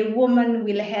 A woman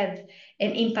will have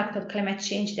an impact of climate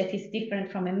change that is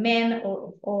different from a man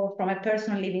or from a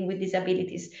person living with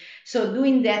disabilities. So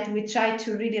doing that, we try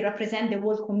to really represent the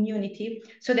whole community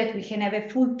so that we can have a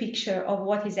full picture of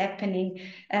what is happening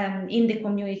in the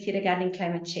community regarding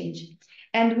climate change.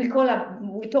 And we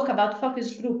talk about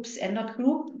focus groups and not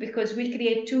group because we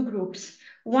create 2 groups.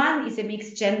 One is a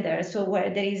mixed gender, so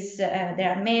where there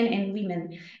are men and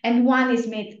women, and one is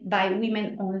made by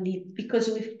women only because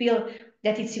we feel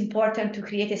that it's important to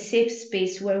create a safe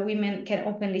space where women can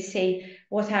openly say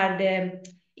what are the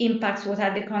impacts, what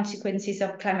are the consequences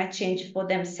of climate change for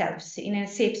themselves. In a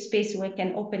safe space where they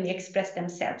can openly express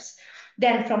themselves.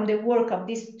 Then from the work of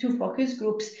these 2 focus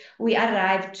groups, we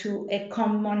arrive to a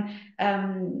common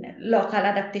local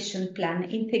adaptation plan,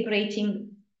 integrating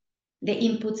the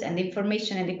inputs and the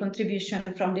information and the contribution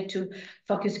from the 2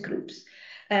 focus groups.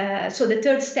 So the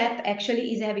third step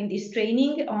actually is having this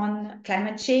training on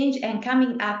climate change and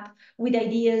coming up with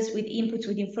ideas, with inputs,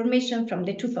 with information from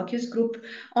the 2 focus groups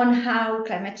on how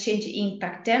climate change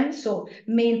impact them. So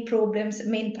main problems,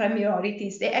 main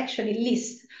priorities, they actually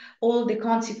list all the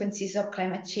consequences of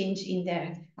climate change in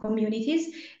their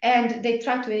communities, and they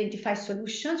try to identify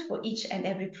solutions for each and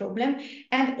every problem,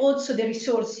 and also the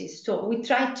resources. So we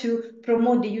try to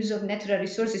promote the use of natural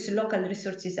resources, local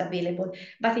resources available,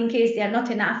 but in case they are not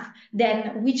enough,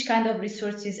 then which kind of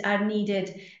resources are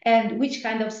needed and which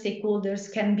kind of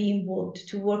stakeholders can be involved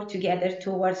to work together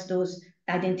towards those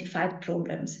identified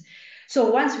problems. So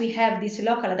once we have this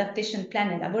local adaptation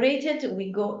plan elaborated,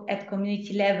 we go at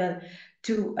community level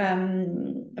to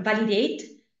validate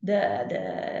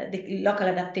the local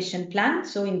adaptation plan.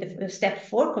 So in the step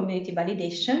 4, community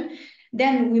validation,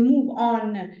 then we move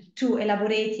on to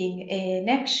elaborating an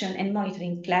action and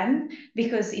monitoring plan,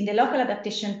 because in the local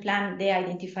adaptation plan, they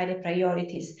identify the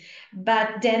priorities,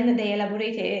 but then they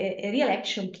elaborate a real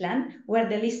action plan where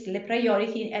they list the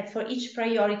priority, and for each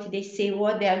priority, they say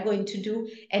what they are going to do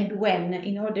and when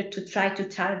in order to try to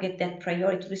target that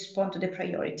priority, to respond to the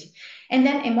priority. And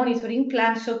then a monitoring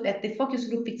plan so that the focus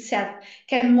group itself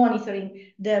can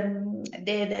monitoring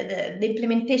the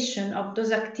implementation of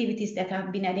those activities that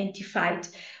have been identified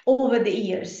over the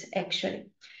years, actually.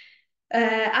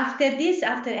 After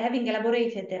having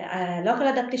elaborated the local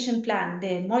adaptation plan,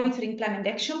 the monitoring plan and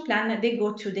the action plan, they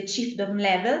go to the chiefdom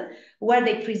level where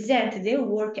they present their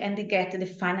work and they get the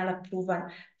final approval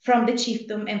from the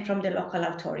chiefdom and from the local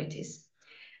authorities.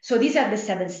 So these are the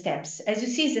 7 steps. As you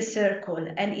see, it's a circle,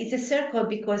 and it's a circle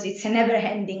because it's a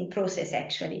never-ending process,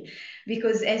 actually.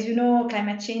 Because as you know,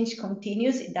 climate change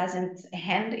continues. It doesn't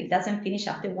end. It doesn't finish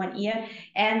after 1 year.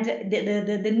 And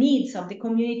the needs of the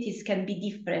communities can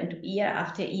be different year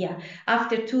after year.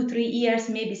 After 2-3 years,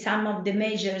 maybe some of the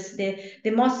measures, the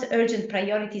most urgent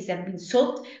priorities have been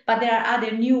solved, but there are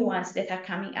other new ones that are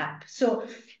coming up. So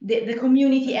the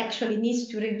community actually needs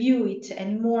to review it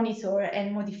and monitor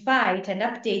and modify it and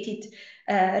update it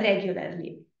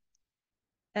regularly.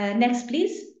 Next,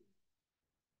 please.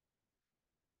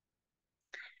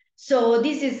 So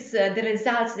this is the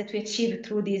results that we achieved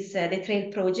through this the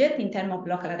TRAIL project in terms of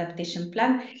local adaptation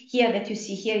plan. Here that you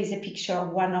see here is a picture of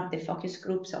one of the focus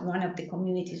groups of one of the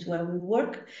communities where we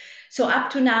work. So up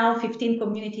to now, 15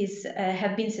 communities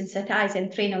have been sensitized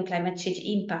and trained on climate change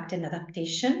impact and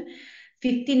adaptation.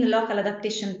 15 local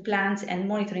adaptation plans and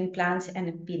monitoring plans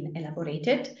have been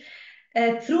elaborated.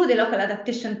 Through the local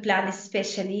adaptation plan,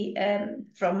 especially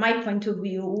from my point of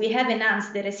view, we have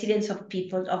enhanced the resilience of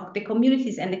people, of the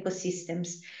communities and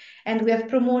ecosystems. And we have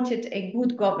promoted a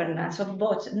good governance of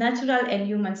both natural and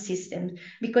human systems,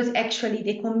 because actually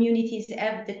the communities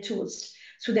have the tools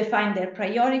to define their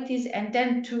priorities and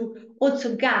then to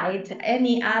also guide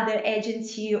any other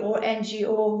agency or NGO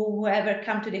or whoever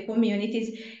come to the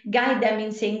communities, guide them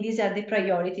in saying these are the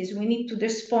priorities. We need to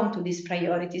respond to these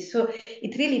priorities. So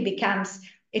it really becomes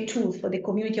a tool for the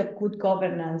community of good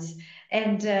governance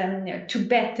and to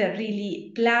better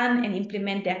really plan and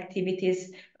implement the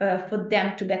activities for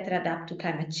them to better adapt to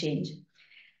climate change.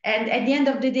 And at the end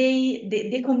of the day,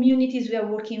 the communities we are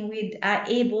working with are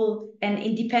able and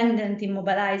independent in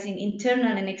mobilizing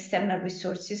internal and external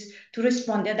resources to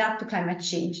respond and adapt to climate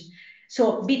change.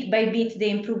 So bit by bit, they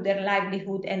improve their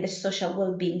livelihood and the social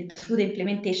well-being through the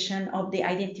implementation of the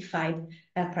identified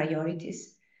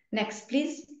priorities. Next,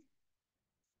 please.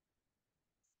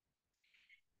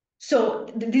 So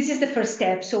this is the first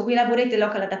step. So we elaborate the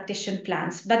local adaptation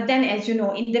plans. But then, as you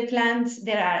know, in the plans,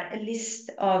 there are a list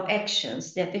of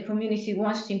actions that the community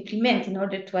wants to implement in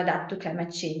order to adapt to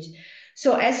climate change.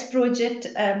 So as project,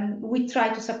 we try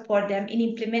to support them in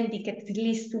implementing at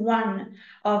least one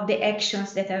of the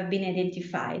actions that have been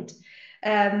identified.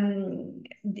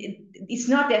 It's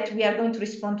not that we are going to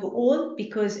respond to all,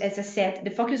 because as I said,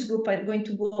 the focus group are going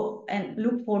to go and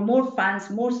look for more funds,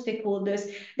 more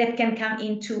stakeholders that can come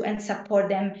into and support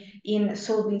them in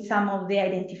solving some of the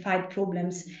identified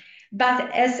problems.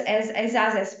 But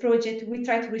as project, we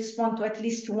try to respond to at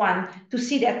least one to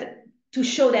see that, to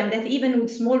show them that even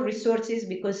with small resources,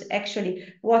 because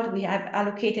actually what we have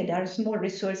allocated are small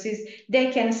resources,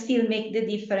 they can still make the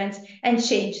difference and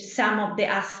change some of the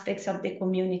aspects of the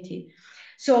community.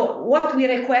 So what we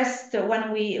request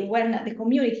when the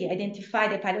community identify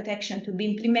the pilot action to be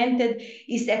implemented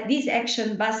is that this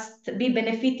action must be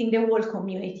benefiting the whole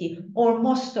community or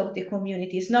most of the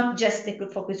communities, not just the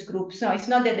focus groups. No, it's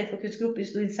not that the focus group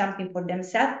is doing something for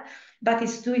themselves, but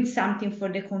it's doing something for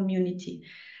the community.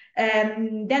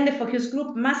 Then the focus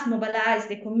group must mobilize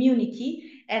the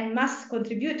community and must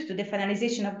contribute to the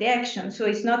finalization of the action. So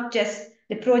it's not just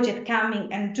the project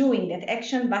coming and doing that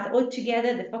action, but all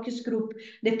together the focus group,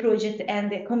 the project and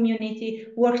the community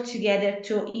work together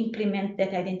to implement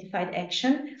that identified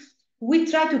action.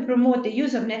 We try to promote the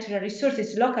use of natural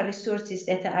resources, local resources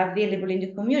that are available in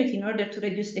the community in order to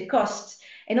reduce the costs,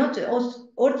 and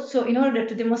also in order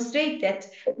to demonstrate that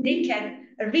they can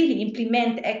really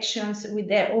implement actions with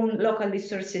their own local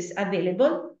resources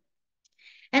available.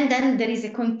 And then there is a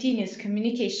continuous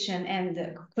communication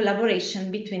and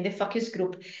collaboration between the focus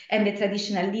group and the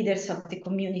traditional leaders of the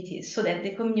community, so that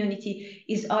the community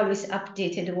is always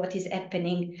updated what is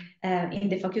happening in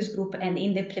the focus group and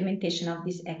in the implementation of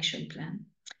this action plan.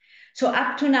 So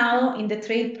up to now in the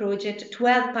TRAIL project,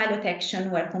 12 pilot actions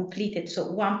were completed,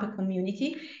 so 1 per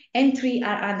community, and 3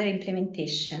 are under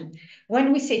implementation.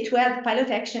 When we say 12 pilot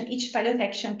action, each pilot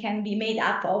action can be made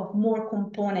up of more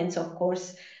components, of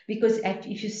course, because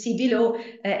if you see below,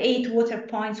 8 water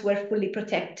points were fully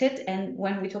protected. And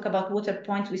when we talk about water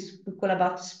points, we call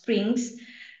about springs.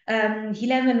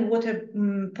 11 water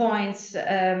points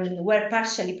were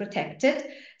partially protected.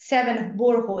 7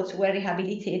 boreholes were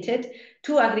rehabilitated.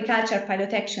 2 agriculture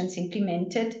pilot actions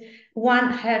implemented.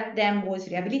 1 health dam was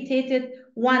rehabilitated.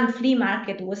 1 flea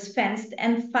market was fenced,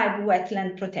 and 5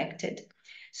 wetland protected.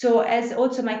 So as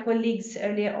also my colleagues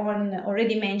earlier on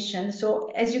already mentioned,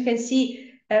 so as you can see,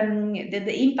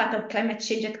 the impact of climate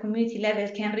change at community level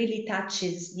can really touch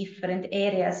different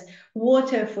areas.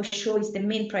 Water for sure is the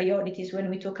main priorities when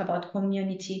we talk about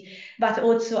community, but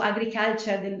also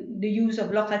agriculture, the use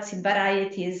of local seed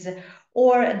varieties,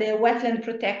 or the wetland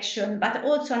protection, but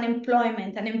also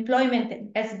unemployment.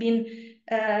 Unemployment has been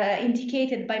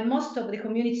indicated by most of the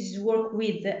communities we work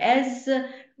with as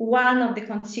one of the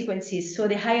consequences. So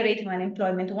the high rate of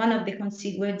unemployment, one of the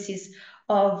consequences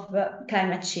of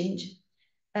climate change.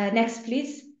 Next,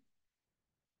 please.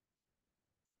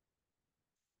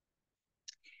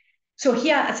 So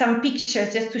here are some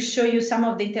pictures just to show you some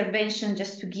of the intervention,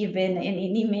 just to give an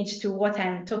image to what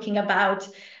I'm talking about.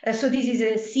 So this is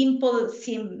a simple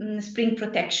spring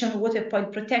protection, water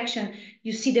point protection.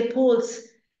 You see the poles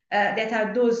that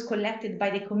are those collected by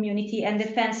the community, and the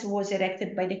fence was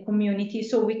erected by the community.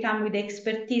 So we come with the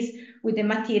expertise, with the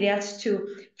materials to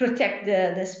protect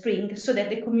the spring, so that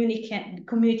the community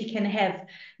can have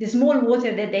the small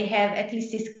water that they have, at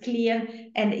least is clear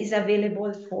and is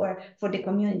available for the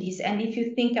communities. And if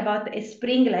you think about a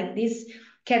spring like this,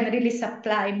 can really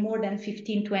supply more than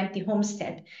 15, 20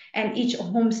 homestead, and each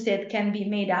homestead can be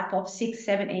made up of 6,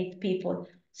 7, 8 people.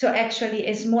 So actually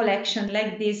a small action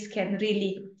like this can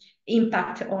really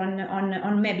impact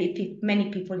on maybe many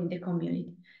people in the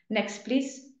community. Next,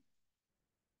 please.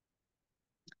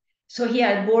 So here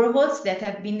are boreholes that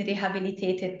have been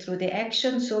rehabilitated through the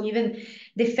action. So even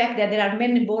the fact that there are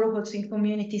many boreholes in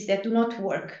communities that do not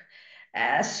work.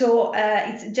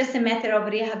 It's just a matter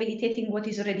of rehabilitating what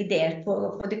is already there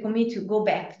for the community to go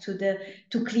back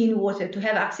to clean water, to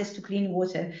have access to clean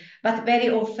water. But very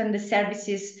often the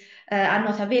services are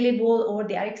not available, or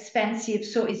they are expensive.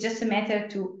 So it's just a matter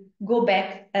to go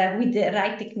back with the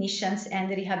right technicians and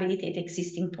rehabilitate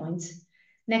existing points.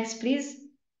 Next, please.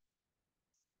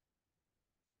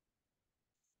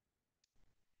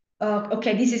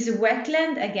 Okay, this is a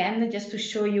wetland, again, just to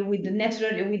show you with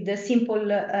the simple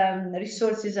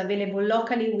resources available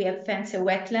locally. We have fenced a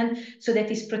wetland so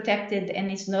that is protected and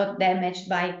is not damaged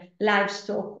by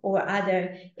livestock or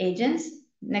other agents.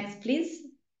 Next, please.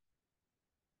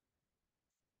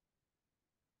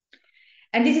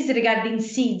 And this is regarding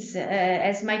seeds.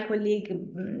 As my colleague,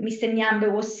 Mr.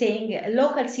 Nyambe, was saying,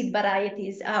 local seed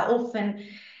varieties are often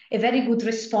a very good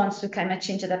response to climate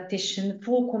change adaptation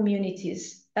for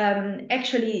communities.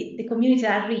 Actually, the communities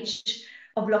are rich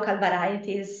of local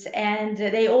varieties, and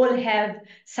they all have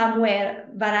somewhere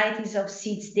varieties of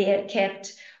seeds there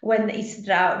kept when it's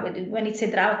drought, when it's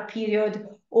a drought period,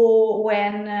 or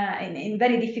when in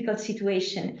very difficult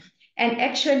situation. And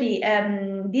actually,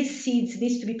 these seeds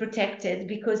need to be protected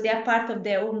because they are part of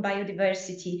their own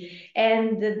biodiversity.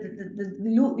 And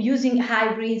using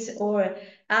hybrids or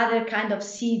other kind of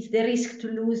seeds, they risk to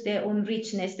lose their own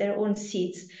richness, their own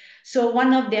seeds. So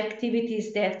one of the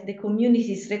activities that the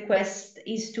communities request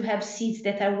is to have seeds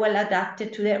that are well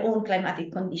adapted to their own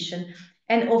climatic condition.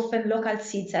 And often local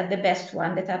seeds are the best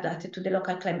ones that are adapted to the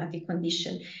local climatic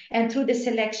condition. And through the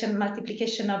selection,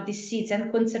 multiplication of these seeds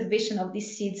and conservation of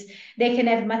these seeds, they can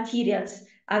have materials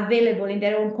available in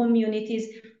their own communities,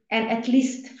 and at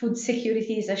least food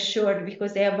security is assured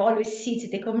because they have always seeds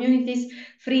in the communities,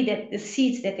 free that the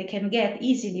seeds that they can get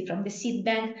easily from the seed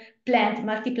bank, plant,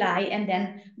 multiply, and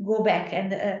then go back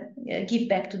and give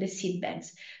back to the seed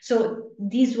banks. So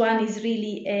this one is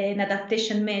really an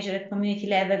adaptation measure at community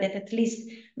level that at least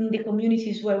in the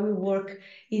communities where we work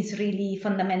is really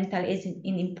fundamental, is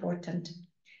important.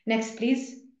 Next,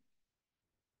 please.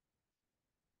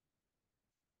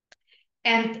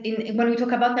 And when we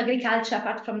talk about agriculture,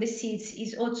 apart from the seeds,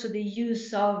 is also the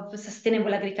use of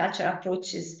sustainable agriculture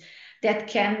approaches that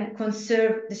can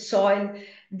conserve the soil,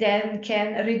 then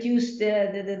can reduce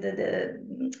the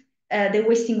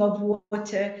wasting of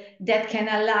water, that can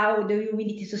allow the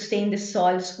humidity to stay in the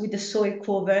soils with the soil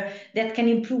cover, that can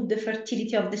improve the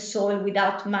fertility of the soil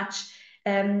without much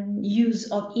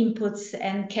use of inputs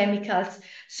and chemicals.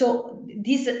 So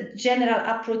this general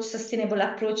approach, sustainable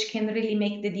approach, can really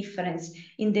make the difference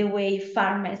in the way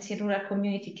farmers in rural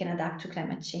community can adapt to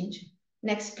climate change.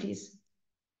 Next, please.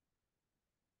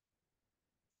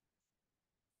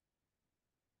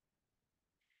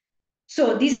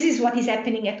 So this is what is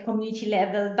happening at community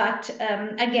level, but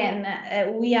again,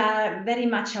 we are very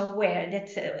much aware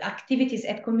that activities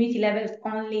at community level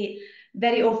only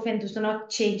very often does not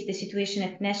change the situation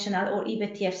at national or even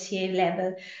TFCA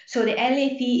level. So the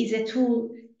LAP is a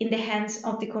tool in the hands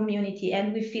of the community,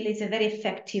 and we feel it's a very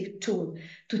effective tool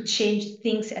to change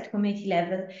things at community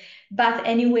level. But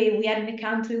anyway, we are in a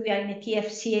country, we are in a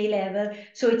TFCA level,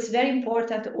 so it's very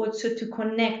important also to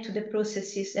connect to the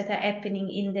processes that are happening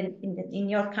in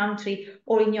your country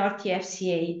or in your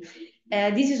TFCA.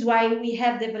 This is why we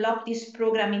have developed this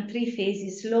program in 3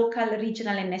 phases: local,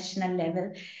 regional, and national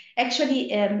level. Actually,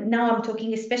 now I'm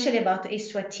talking especially about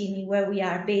Eswatini, where we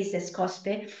are based as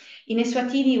COSPE. In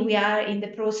Eswatini, we are in the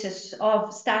process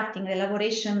of starting the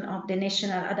elaboration of the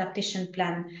National Adaptation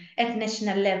Plan at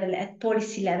national level, at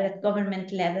policy level, at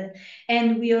government level.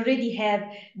 And we already have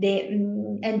the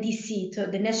NDC, so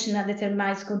the National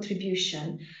Determined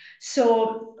Contribution.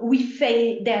 So we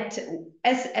feel that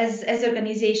as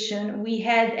organization, we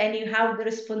had anyhow the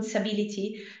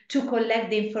responsibility to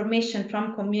collect the information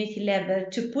from community level,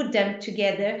 to put them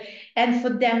together, and for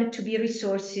them to be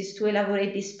resources to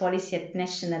elaborate this policy at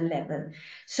national level,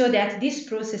 so that this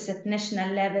process at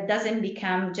national level doesn't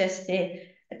become just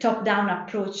a top-down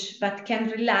approach, but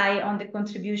can rely on the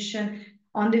contribution,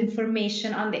 on the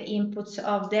information, on the inputs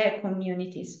of their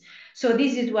communities. So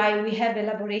this is why we have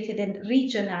elaborated a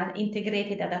regional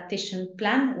integrated adaptation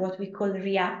plan, what we call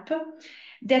REAP,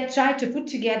 that try to put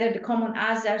together the common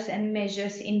hazards and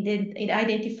measures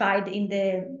identified in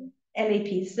the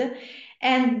LAPs,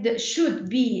 and should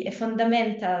be a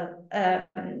fundamental,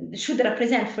 should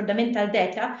represent fundamental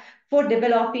data for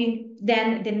developing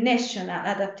then the national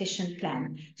adaptation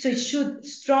plan. So it should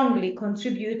strongly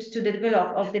contribute to the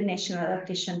development of the national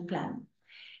adaptation plan.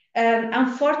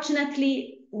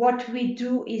 Unfortunately, what we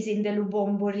do is in the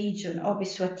Lubombo region of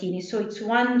Eswatini. So it's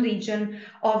one region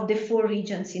of the 4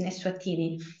 regions in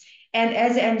Eswatini. And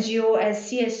as NGO, as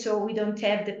CSO, we don't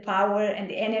have the power and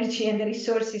the energy and the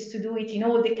resources to do it in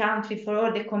all the country for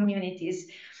all the communities.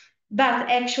 But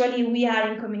actually, we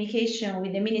are in communication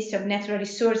with the Ministry of Natural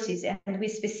Resources and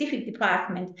with specific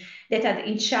departments that are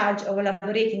in charge of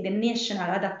elaborating the national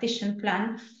adaptation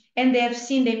plan, and they have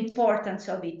seen the importance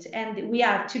of it. And we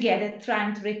are together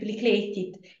trying to replicate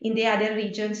it in the other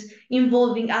regions,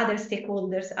 involving other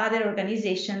stakeholders, other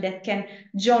organizations that can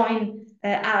join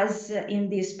us in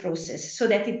this process, so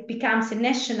that it becomes a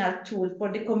national tool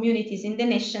for the communities in the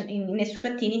nation, in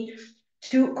Eswatini,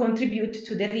 to contribute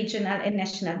to the regional and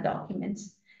national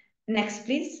documents. Next,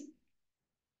 please.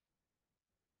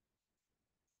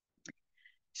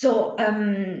 So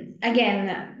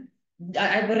again,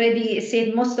 I've already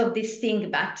said most of these things,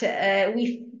 but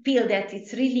we feel that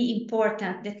it's really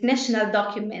important that national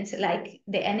documents like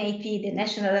the NAP, the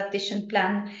National Adaptation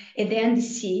Plan, and the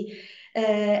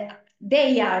NDC,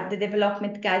 they are the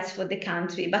development guides for the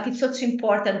country, but it's also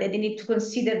important that they need to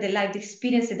consider the lived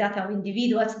experience, the data of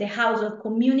individuals, the household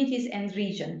communities and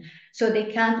region. So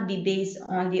they can't be based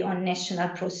only on national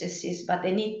processes, but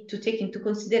they need to take into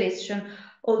consideration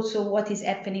also what is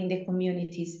happening in the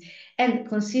communities. And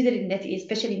considering that,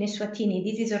 especially in Eswatini,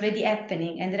 this is already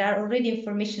happening and there are already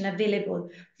information available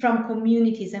from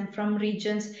communities and from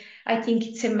regions, I think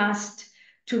it's a must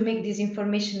to make this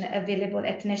information available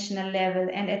at national level,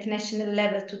 and at national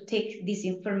level to take this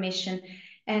information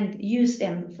and use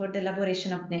them for the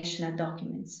elaboration of national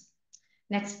documents.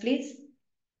 Next, please.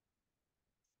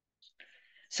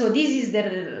 So this is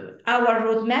our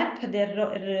roadmap,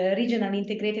 the Regional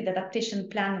Integrated Adaptation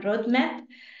Plan roadmap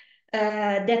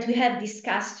that we have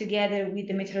discussed together with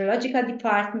the Meteorological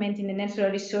Department in the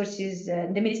Natural Resources, the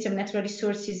Ministry of Natural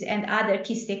Resources, and other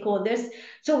key stakeholders.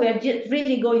 So we are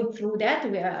really going through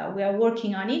that. We are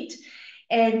working on it.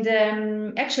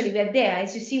 And actually, we are there.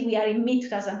 As you see, we are in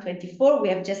mid-2024. We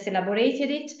have just elaborated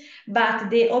it. But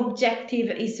the objective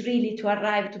is really to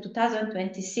arrive to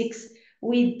 2026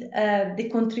 with the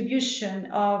contribution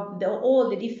of all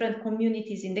the different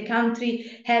communities in the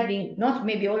country, having, not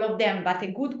maybe all of them, but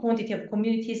a good quantity of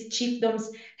communities, chiefdoms,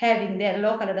 having their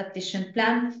local adaptation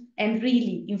plan, and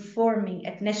really informing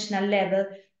at national level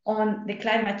on the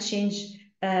climate change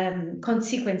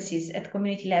consequences at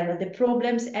community level, the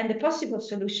problems and the possible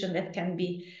solution that can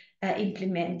be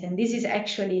implemented. And this is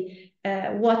actually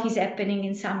what is happening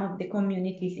in some of the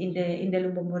communities in the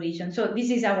Lubombo region. So this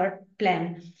is our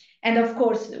plan. And of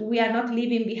course, we are not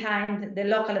leaving behind the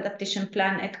local adaptation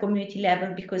plan at community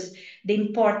level, because the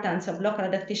importance of local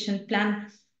adaptation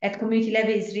plan at community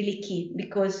level is really key,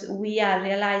 because we are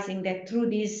realizing that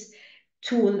through this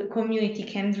tool, community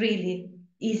can really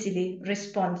easily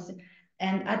respond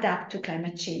and adapt to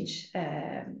climate change.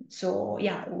 So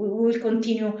yeah, we will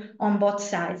continue on both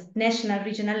sides, national,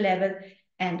 regional level,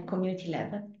 and community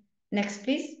level. Next,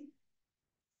 please.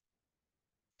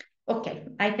 Okay,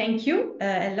 I thank you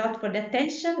a lot for the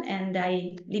attention, and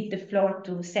I leave the floor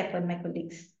to Seppo and my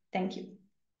colleagues. Thank you.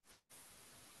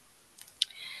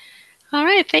 All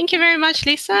right, thank you very much,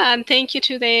 Lisa, and thank you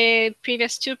to the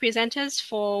previous 2 presenters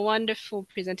for wonderful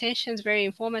presentations, very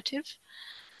informative.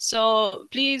 So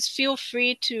please feel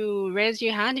free to raise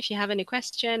your hand if you have any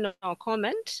question or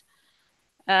comment.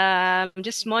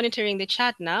 Just monitoring the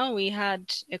chat now. We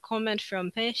had a comment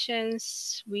from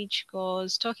Patience, which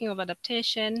goes, talking of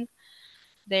adaptation,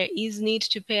 there is need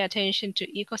to pay attention to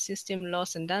ecosystem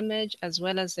loss and damage, as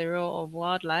well as the role of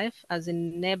wildlife as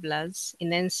enablers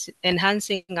in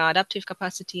enhancing our adaptive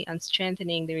capacity and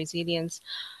strengthening the resilience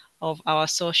of our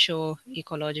social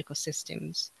ecological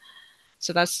systems.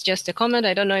 So that's just a comment.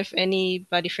 I don't know if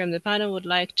anybody from the panel would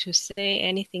like to say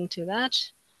anything to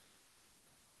that.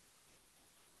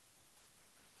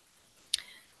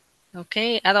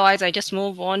 Okay, otherwise I just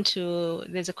move on to,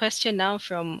 there's a question now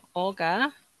from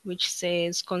Olga, which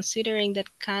says, considering that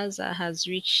KAZA has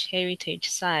rich heritage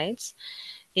sites,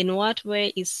 in what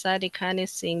way is SADC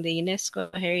harnessing the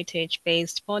UNESCO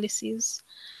heritage-based policies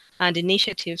and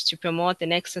initiatives to promote the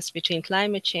nexus between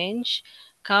climate change,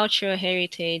 cultural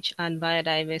heritage, and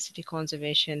biodiversity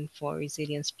conservation for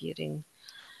resilience building?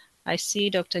 I see,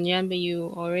 Dr. Nyambe,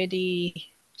 you already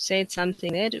said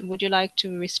something there. Would you like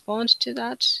to respond to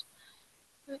that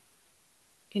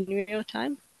in real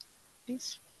time,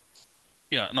 please?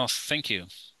 Yeah, no, thank you.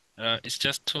 It's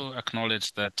just to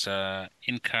acknowledge that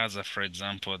in KAZA, for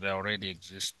example, there already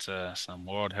exist some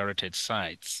World Heritage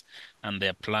sites, and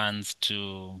there are plans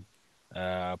to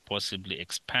possibly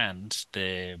expand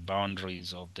the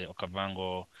boundaries of the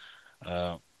Okavango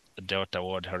Delta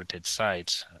World Heritage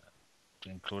Site to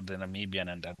include the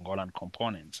Namibian and Angolan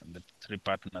components. And the three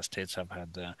partner states have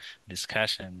had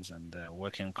discussions and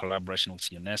working collaboration with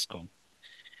UNESCO.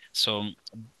 So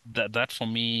that for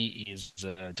me is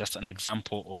just an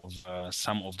example of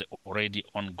some of the already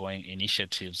ongoing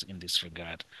initiatives in this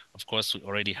regard. Of course, we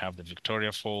already have the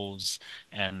Victoria Falls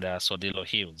and Sodilo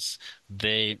Hills.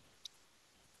 The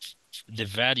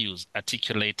values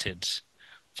articulated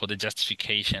for the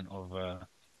justification of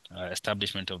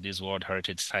establishment of these World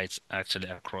Heritage sites actually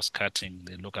are cross-cutting.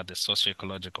 They look at the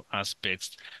socio-ecological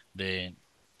aspects,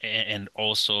 and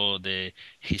also the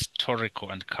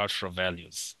historical and cultural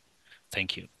values.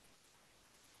 Thank you.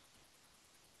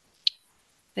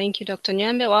 Thank you, Dr.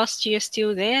 Nyambe. Whilst you're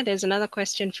still there, there's another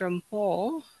question from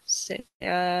Paul,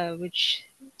 which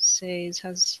says,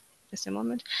 just a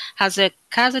moment, has a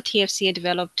KAZA TFCA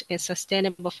developed a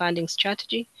sustainable funding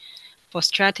strategy for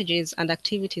strategies and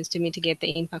activities to mitigate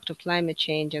the impact of climate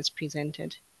change as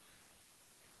presented?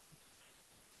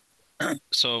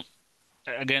 So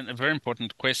again, a very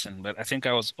important question, but I think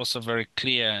I was also very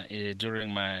clear during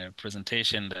my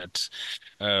presentation that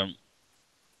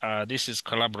this is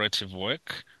collaborative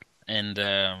work, and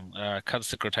KAZA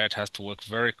Secretariat has to work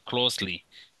very closely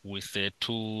with the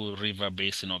two river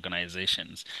basin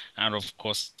organizations, and of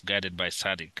course guided by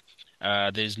SADC.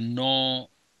 There's no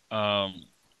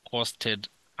costed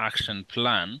action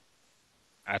plan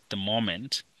at the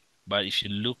moment, but if you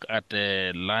look at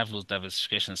the livelihood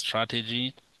diversification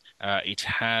strategy, it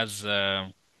has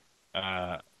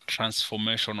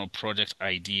transformational project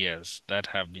ideas that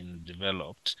have been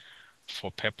developed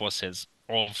for purposes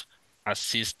of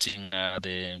assisting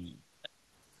the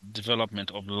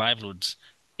development of livelihoods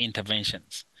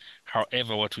interventions.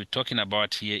 However, what we're talking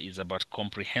about here is about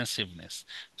comprehensiveness.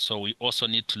 So we also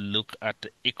need to look at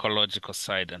the ecological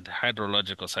side and the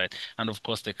hydrological side. And of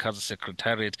course, the KAZA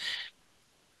Secretariat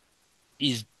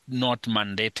is not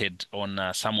mandated on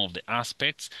some of the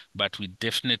aspects, but we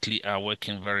definitely are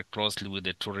working very closely with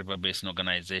the two river basin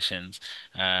organizations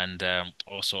and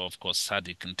also, of course,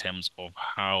 SADC in terms of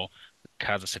how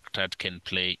KAZA Secretariat can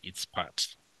play its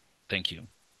part. Thank you.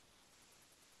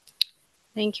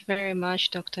 Thank you very much,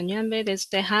 Dr. Nyambe. There's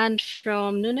a hand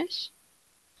from Nunes.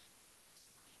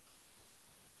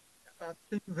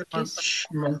 Thank you very much,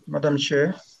 Madam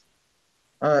Chair.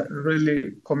 I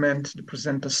really commend the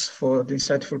presenters for the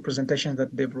insightful presentation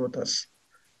that they brought us.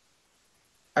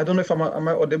 I don't know if am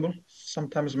I audible?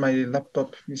 Sometimes my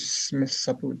laptop messes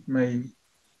up with my...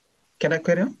 Can I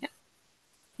carry on? Yeah.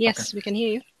 Yes, okay. We can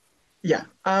hear you. Yeah,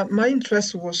 my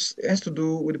interest has to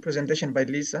do with the presentation by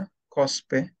Lisa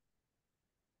Cospe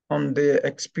on the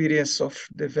experience of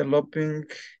developing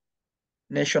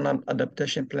national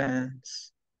adaptation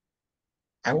plans.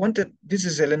 This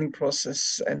is a learning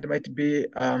process and might be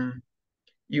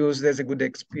used as a good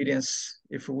experience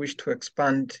if we wish to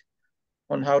expand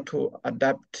on how to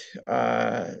adapt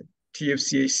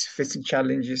TFCAs facing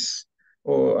challenges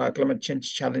or climate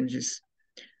change challenges.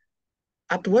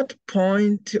 At what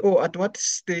point or at what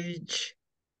stage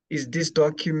is this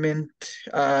document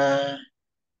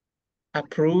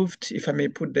approved, if I may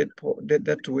put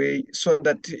that way, so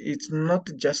that it's not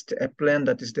just a plan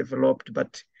that is developed,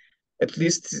 but at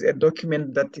least a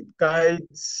document that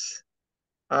guides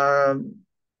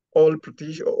all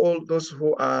those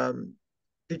who are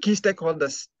the key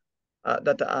stakeholders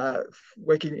that are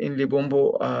working in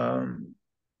Libombo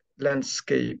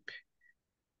landscape.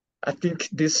 I think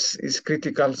this is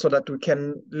critical so that we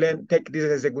can take this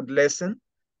as a good lesson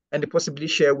and possibly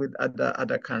share with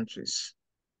other countries.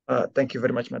 Thank you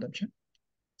very much, Madam Chair.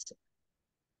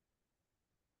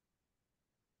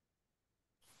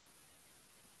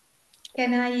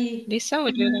 Can I? Lisa,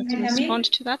 would you like to respond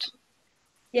to that?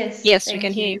 Yes. Yes, we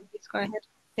can hear you. Please go ahead.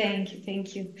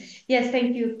 Thank you. Yes,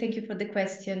 thank you for the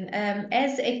question.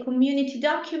 As a community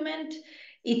document,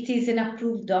 it is an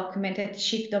approved document at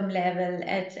chiefdom level,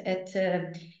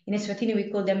 in Eswatini we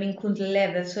call them Inkundla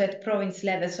level, so at province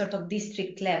level, sort of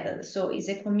district level. So is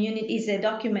a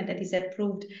document that is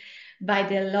approved by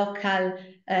the local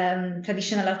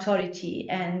traditional authority,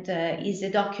 and is a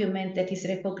document that is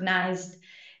recognized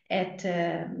at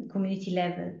community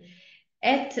level.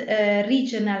 At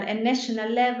regional and national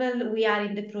level, we are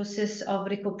in the process of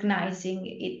recognizing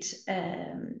it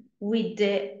with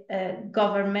the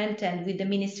government and with the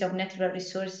Ministry of Natural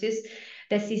Resources.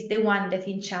 This is the one that is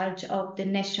in charge of the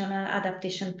National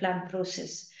Adaptation Plan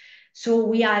process. So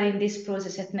we are in this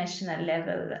process at national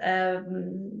level.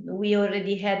 We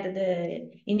already had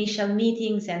the initial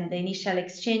meetings and the initial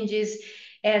exchanges.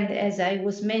 And as I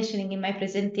was mentioning in my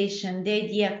presentation, the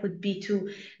idea could be to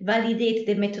validate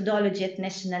the methodology at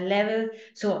national level.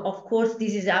 So of course,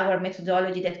 this is our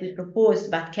methodology that we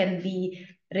proposed, but can be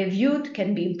reviewed,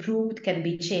 can be improved, can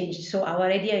be changed. So our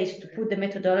idea is to put the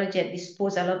methodology at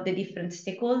disposal of the different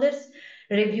stakeholders,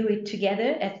 review it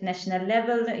together at national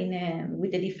level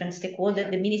with the different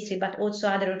stakeholders, the ministry, but also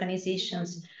other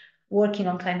organizations working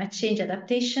on climate change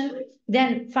adaptation,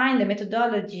 then find a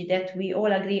methodology that we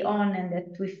all agree on and that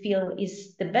we feel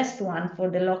is the best one for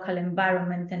the local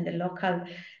environment and the local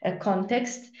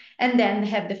context, and then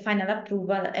have the final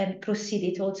approval and proceed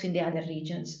it also in the other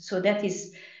regions. So that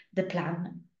is the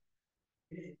plan.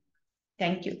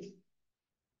 Thank you.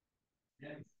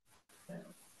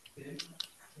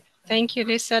 Thank you,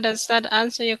 Lisa. Does that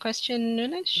answer your question,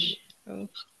 Nunesh? Oh.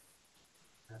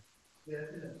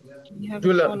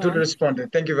 Duly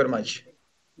responded. Thank you very much.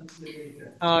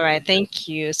 All right, thank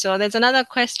you. So there's another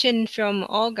question from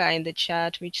Olga in the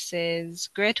chat, which says,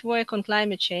 great work on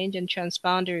climate change and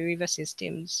transboundary river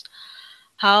systems.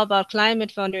 How about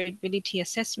climate vulnerability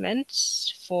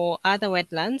assessments for other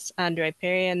wetlands and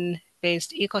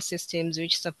riparian-based ecosystems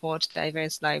which support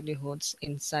diverse livelihoods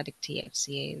in SADC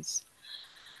TFCAs?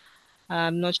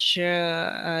 I'm not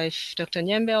sure if Dr.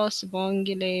 Nyembe or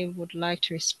Sibongile would like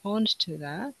to respond to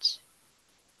that.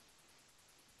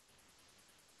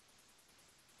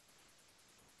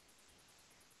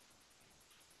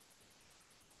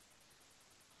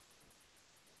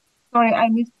 Sorry, I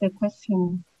missed the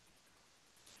question.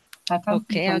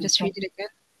 Okay, I'll just read it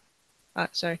again.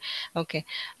 Sorry. Okay.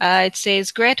 It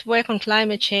says, great work on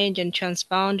climate change and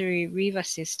transboundary river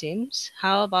systems.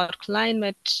 How about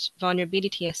climate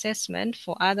vulnerability assessment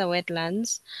for other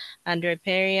wetlands and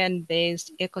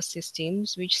riparian-based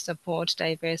ecosystems which support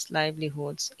diverse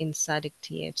livelihoods in SADC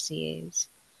TFCAs?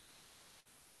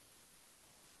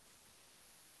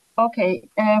 Okay,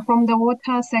 from the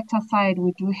water sector side,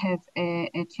 we do have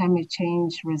a climate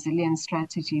change resilience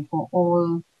strategy for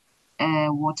all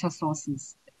water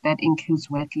sources that includes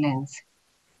wetlands,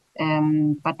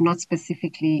 but not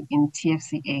specifically in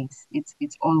TFCAs.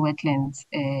 It's all wetlands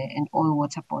and all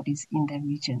water bodies in the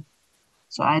region.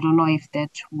 So I don't know if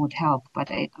that would help, but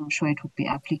I'm sure it would be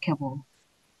applicable.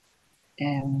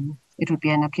 It would be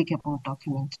an applicable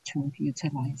document to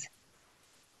utilize.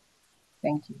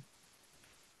 Thank you.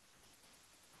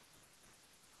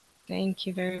 Thank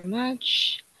you very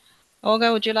much.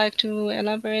 Olga, would you like to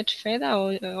elaborate further,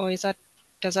 or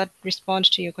does that respond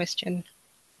to your question?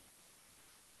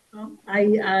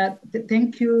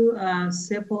 Thank you,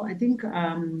 Seppo. I think,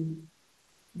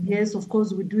 yes, of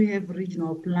course, we do have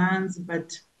regional plans,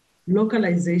 but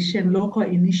localization, local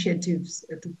initiatives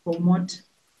to promote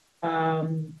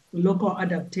local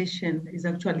adaptation is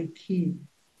actually key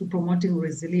to promoting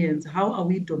resilience. How are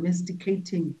we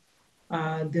domesticating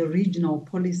the regional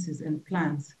policies and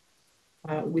plans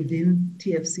within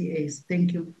TFCAs?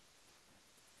 Thank you.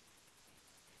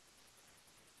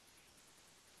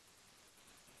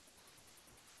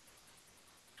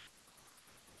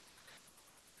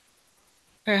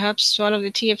 Perhaps one of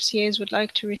the TFCAs would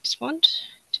like to respond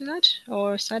to that,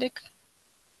 or SADC?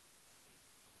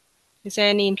 Is there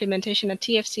any implementation at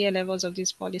TFCA levels of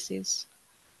these policies?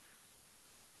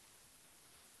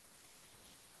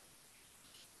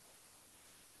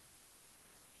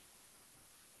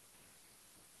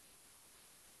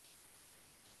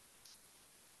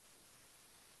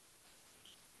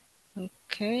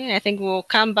 Okay, I think we'll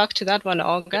come back to that one,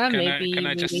 Olga. Maybe can I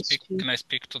we just need speak? to... Can I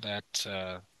speak to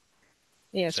that?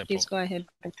 Yes, Seppo? please go ahead,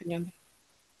 Dr. Nyambe.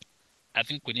 I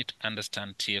think we need to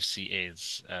understand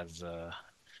TFCAs as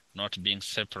not being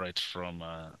separate from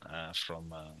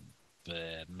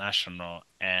the national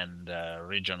and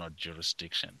regional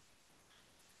jurisdiction.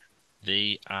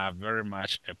 They are very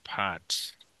much a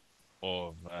part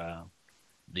of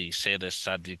the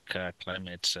SADC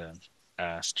climate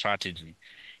strategy.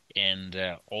 And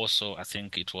also, I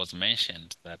think it was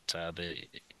mentioned that the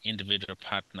individual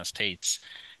partner states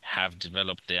have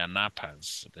developed their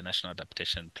NAPAs, the National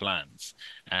Adaptation Plans,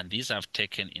 and these have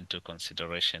taken into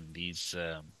consideration these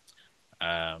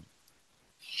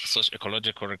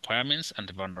socio-ecological requirements and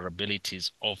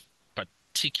vulnerabilities of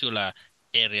particular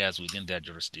areas within their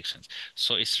jurisdictions.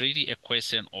 So it's really a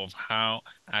question of how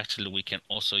actually we can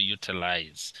also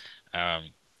utilize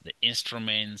the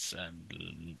instruments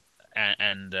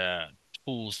and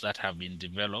tools that have been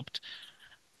developed,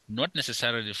 not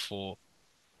necessarily for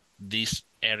these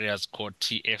areas called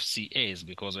TFCAs,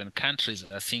 because when countries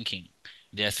are thinking,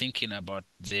 they are thinking about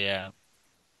their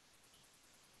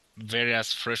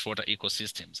various freshwater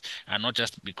ecosystems, and not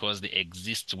just because they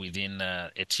exist within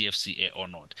a TFCA or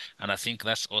not. And I think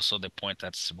that's also the point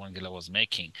that Sibongile was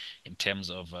making in terms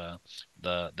of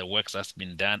the work that's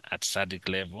been done at SADC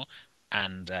level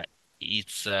and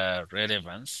its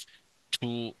relevance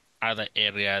to other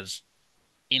areas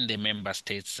in the member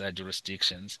states'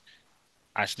 jurisdictions,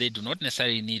 as they do not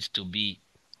necessarily need to be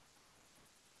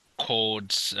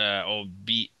called or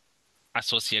be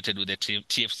associated with the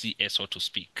TFCA, so to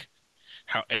speak.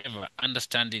 However,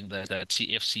 understanding that the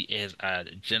TFCAs are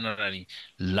generally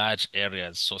large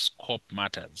areas, so scope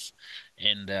matters,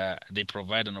 and they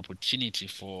provide an opportunity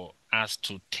for us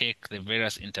to take the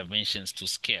various interventions to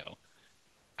scale.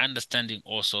 Understanding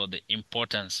also the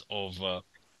importance of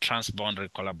transboundary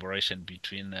collaboration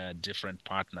between different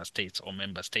partner states or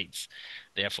member states.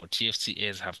 Therefore,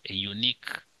 TFCAs have a unique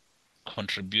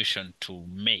contribution to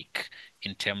make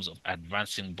in terms of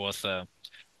advancing both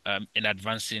in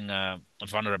advancing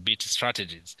vulnerability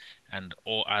strategies and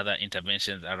all other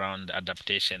interventions around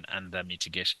adaptation and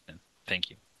mitigation.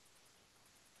 Thank you.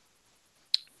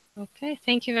 Okay,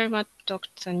 thank you very much,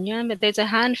 Dr. Nyambe. There's a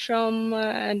hand from,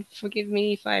 and forgive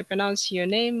me if I pronounce your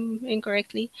name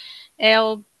incorrectly,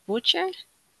 El Butcher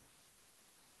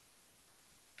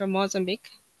from Mozambique.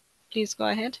 Please go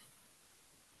ahead.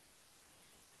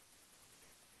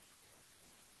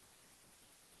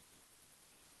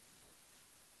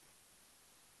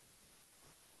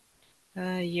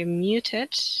 You're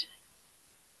muted.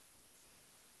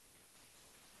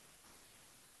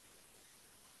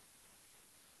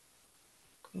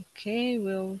 Okay,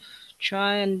 we'll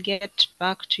try and get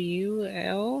back to you,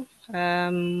 El.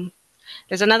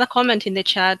 There's another comment in the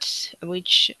chat,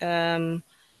 which from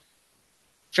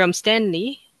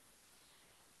Stanley,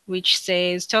 which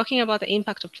says, talking about the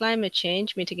impact of climate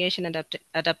change, mitigation, and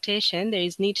adaptation, there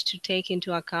is need to take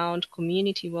into account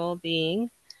community well-being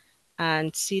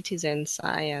and citizen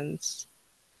science.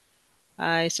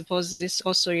 I suppose this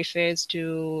also refers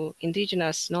to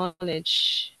indigenous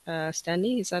knowledge,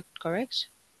 Stanley, is that correct?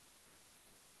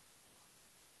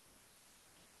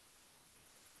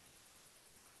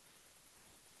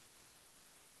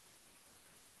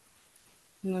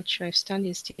 I'm not sure if Stanley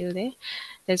is still there.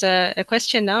 There's a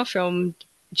question now from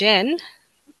Jen.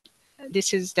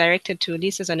 This is directed to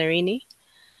Lisa Zanarini.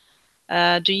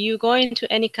 Do you go into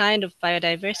any kind of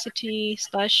biodiversity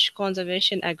 /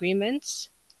 conservation agreements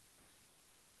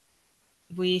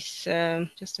with,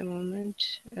 just a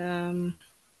moment.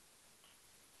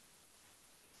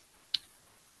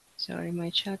 Sorry, my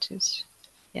chat is,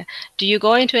 yeah. Do you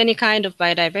go into any kind of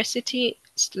biodiversity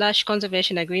 /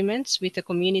 conservation agreements with the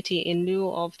community in lieu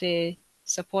of the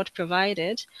support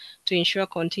provided to ensure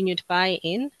continued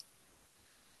buy-in?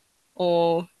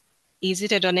 Or is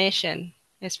it a donation,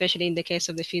 especially in the case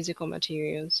of the physical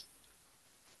materials?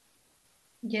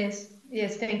 Yes,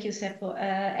 thank you, Seppo.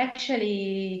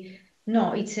 Actually,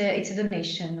 no, it's a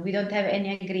donation. We don't have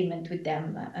any agreement with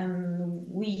them.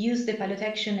 We use the pilot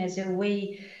action as a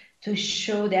way to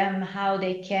show them how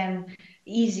they can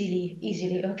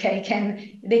easily, okay,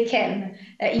 they can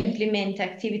implement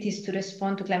activities to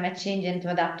respond to climate change and to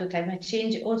adapt to climate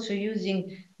change, also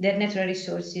using their natural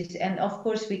resources. And of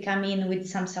course, we come in with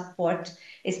some support,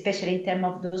 especially in terms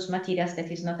of those materials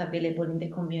that is not available in the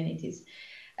communities.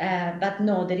 But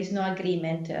no, there is no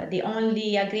agreement. The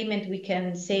only agreement we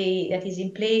can say that is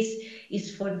in place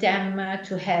is for them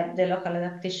to have the local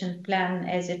adaptation plan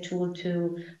as a tool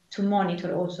to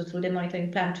monitor, also through the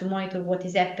monitoring plan, to monitor what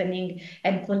is happening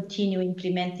and continue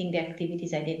implementing the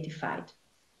activities identified.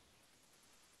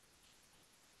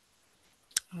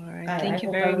 All right, thank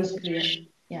you very much. Clear.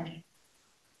 Yeah.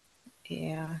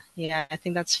 Yeah, I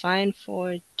think that's fine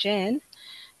for Jen.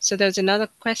 So there's another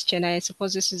question. I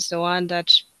suppose this is the one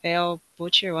that Bell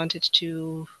Butcher wanted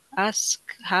to ask.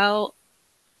 How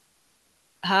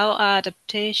are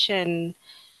adaptation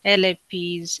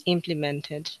LAPs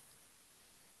implemented?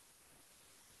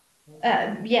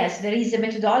 Yes, there is a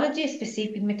methodology, a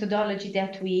specific methodology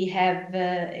that we have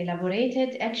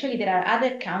elaborated. Actually, there are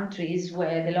other countries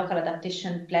where the local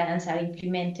adaptation plans are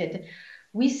implemented.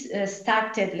 We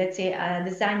started, let's say,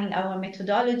 designing our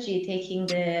methodology, taking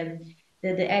the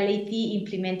LAP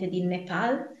implemented in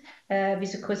Nepal,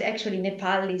 because actually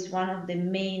Nepal is one of the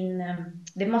main,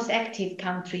 the most active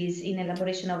countries in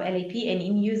elaboration of LAP and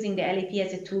in using the LAP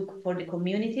as a tool for the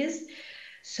communities.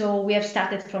 So we have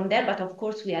started from there, but of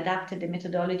course we adapted the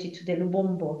methodology to the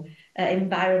Lubombo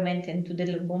environment and to the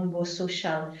Lubombo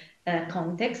social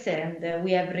context, and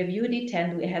we have reviewed it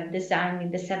and we have designed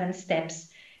in the 7 steps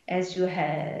as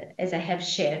I have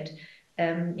shared.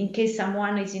 In case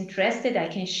someone is interested, I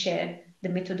can share the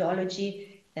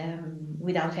methodology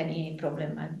without any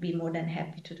problem. I'd be more than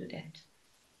happy to do that.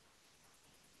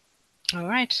 All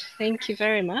right, thank you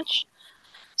very much.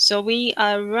 So we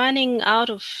are running out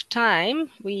of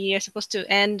time. We are supposed to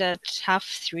end at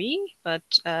 3:30, but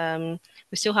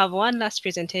we still have one last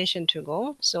presentation to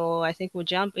go. So I think we'll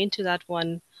jump into that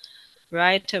one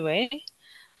right away.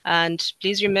 And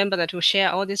please remember that we'll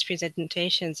share all these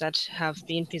presentations that have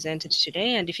been presented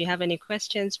today. And if you have any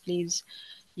questions, please,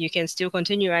 you can still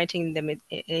continue writing them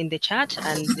in the chat,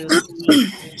 and we'll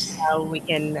see how we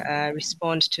can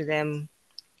respond to them,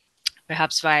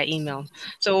 perhaps via email.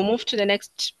 So we'll move to the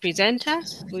next presenter.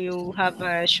 We'll have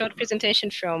a short presentation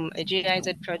from a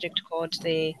GIZ project called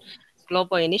the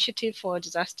Global Initiative for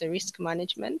Disaster Risk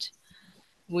Management,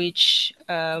 which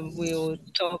will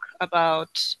talk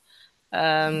about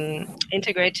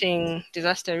integrating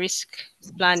disaster risk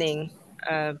planning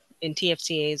in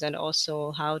TFCAs, and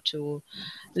also how to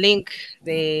link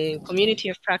the community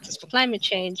of practice for climate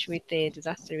change with the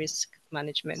disaster risk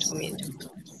management community.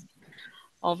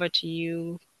 Over to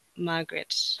you,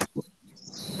 Margaret.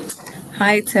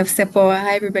 Hi, TFCAs.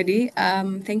 Hi, everybody.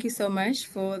 Thank you so much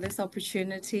for this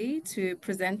opportunity to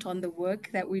present on the work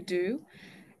that we do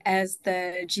as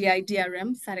the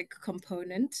GIDRM SADC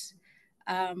component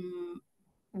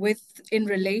in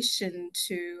relation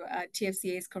to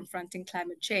TFCAs confronting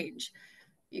climate change.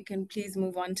 You can please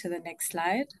move on to the next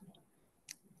slide.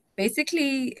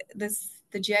 Basically, the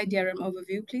GIDRM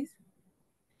overview, please.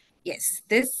 Yes,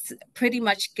 this pretty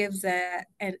much gives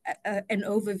an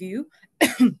overview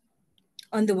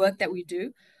on the work that we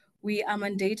do. We are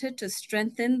mandated to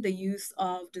strengthen the use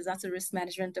of disaster risk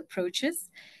management approaches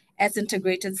as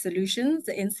integrated solutions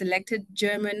in selected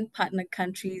German partner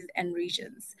countries and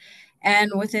regions.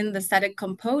 And within the SADC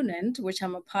component, which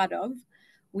I'm a part of,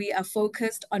 we are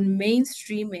focused on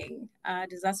mainstreaming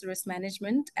disaster risk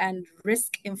management and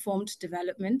risk-informed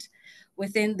development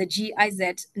within the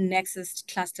GIZ Nexus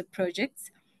cluster projects,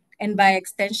 and by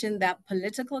extension, their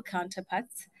political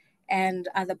counterparts and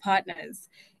other partners.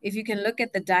 If you can look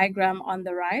at the diagram on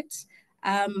the right,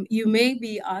 you may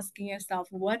be asking yourself,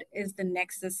 what is the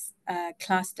Nexus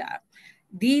cluster?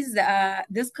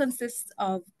 This consists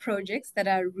of projects that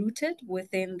are rooted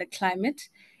within the climate,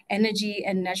 energy,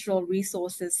 and natural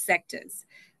resources sectors.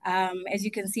 As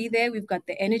you can see there, we've got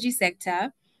the energy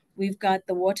sector, we've got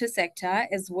the water sector,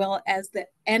 as well as the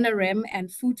NRM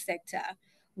and food sector,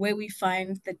 where we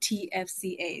find the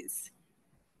TFCAs.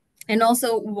 And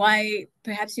also why,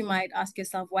 perhaps you might ask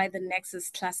yourself, why the Nexus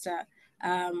cluster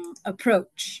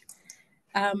approach?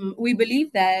 We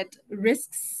believe that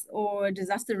risks or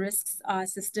disaster risks are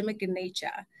systemic in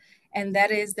nature, and that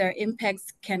is their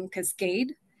impacts can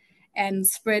cascade and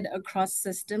spread across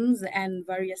systems and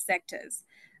various sectors.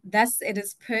 Thus, it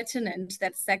is pertinent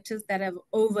that sectors that have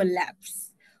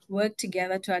overlaps work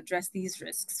together to address these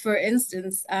risks. For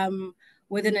instance,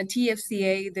 within a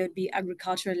TFCA, there'd be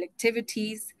agricultural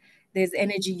activities, there's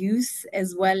energy use,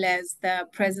 as well as the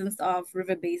presence of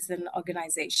river basin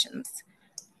organizations.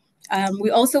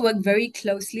 We also work very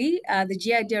closely, the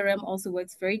GIDRM also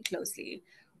works very closely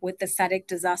with the SADC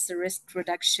disaster risk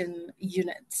reduction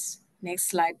units. Next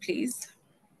slide, please.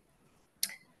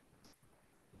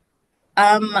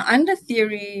 Under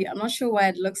theory, I'm not sure why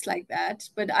it looks like that,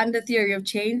 but under theory of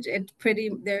change,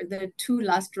 there are 2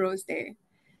 last rows there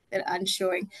that aren't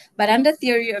showing. But under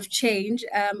theory of change,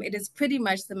 it is pretty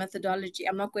much the methodology.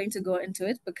 I'm not going to go into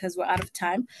it because we're out of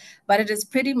time, but it is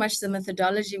pretty much the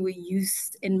methodology we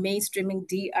use in mainstreaming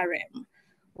DRM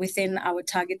within our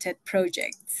targeted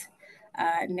projects.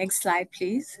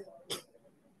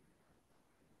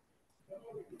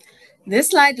 This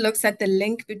slide looks at the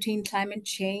link between climate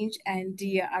change and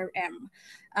DRM.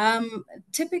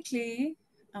 Typically,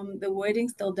 the wording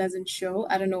still doesn't show,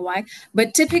 I don't know why,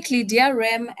 but typically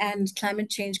DRM and climate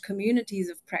change communities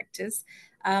of practice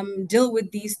deal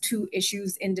with these two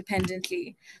issues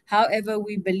independently. However,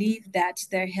 we believe that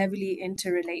they're heavily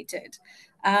interrelated.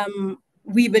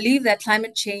 We believe that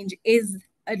climate change is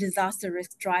a disaster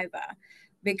risk driver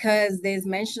because there's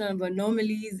mention of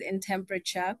anomalies in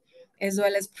temperature as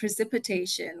well as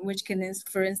precipitation, which can,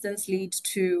 for instance, lead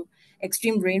to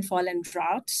extreme rainfall and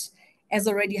drought, as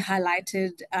already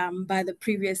highlighted by the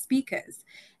previous speakers.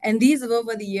 And these have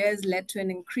over the years led to an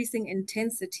increasing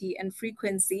intensity and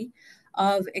frequency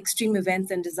of extreme events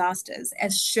and disasters,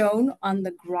 as shown on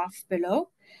the graph below.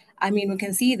 I mean, we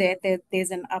can see that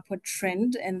there's an upward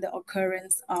trend in the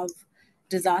occurrence of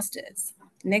disasters.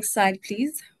 Next slide,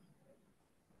 please.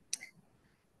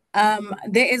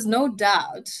 There is no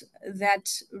doubt that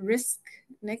risk,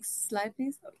 next slide,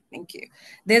 please. Oh, thank you.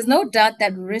 There's no doubt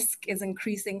that risk is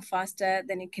increasing faster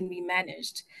than it can be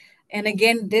managed. And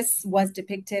again, this was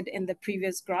depicted in the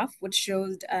previous graph, which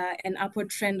showed an upward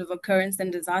trend of occurrence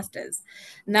and disasters.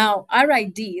 Now,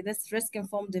 RID, this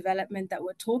risk-informed development that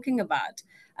we're talking about,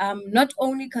 not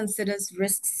only considers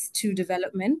risks to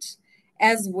development,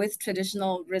 as with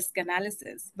traditional risk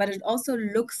analysis, but it also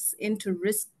looks into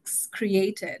risks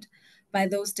created by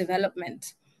those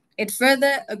development. It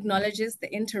further acknowledges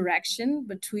the interaction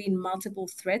between multiple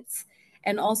threats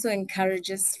and also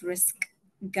encourages risk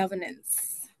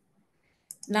governance.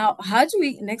 Now, how do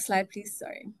we, next slide, please,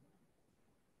 sorry.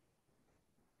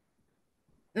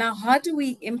 Now, how do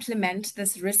we implement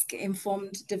this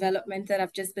risk-informed development that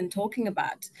I've just been talking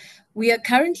about? We are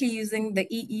currently using the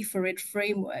EE for It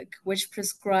framework, which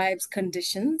prescribes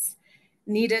conditions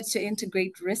needed to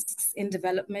integrate risks in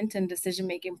development and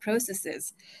decision-making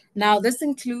processes. Now, this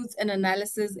includes an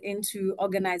analysis into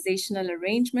organizational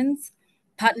arrangements,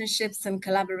 partnerships and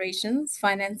collaborations,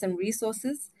 finance and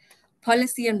resources,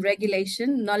 policy and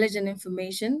regulation, knowledge and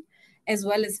information, as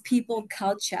well as people,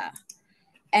 culture,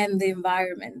 and the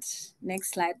environment.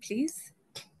 Next slide, please.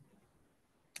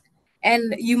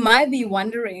 And you might be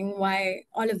wondering why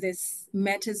all of this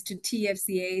matters to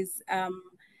TFCAs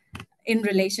in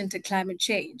relation to climate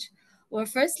change. Well,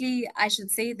 firstly, I should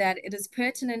say that it is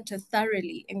pertinent to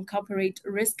thoroughly incorporate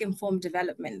risk-informed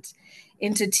development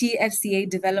into TFCA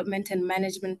development and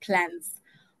management plans.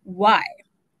 Why?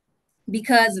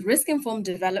 Because risk-informed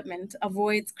development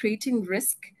avoids creating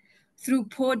risk through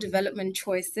poor development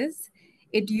choices.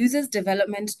 It uses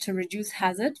development to reduce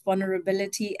hazard,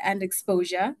 vulnerability, and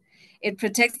exposure. It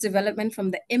protects development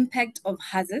from the impact of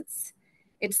hazards.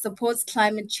 It supports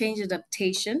climate change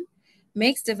adaptation,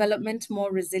 makes development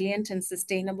more resilient and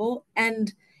sustainable,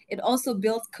 and it also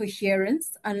builds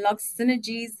coherence, unlocks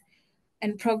synergies,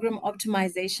 and program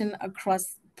optimization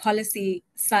across policy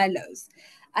silos.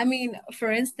 I mean,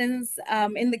 for instance,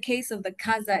 in the case of the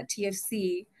KAZA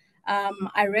TFC,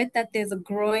 I read that there's a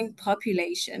growing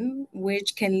population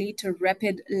which can lead to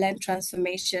rapid land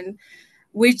transformation,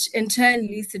 which in turn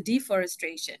leads to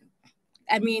deforestation.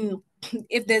 I mean,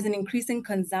 if there's an increasing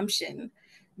consumption,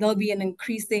 there'll be an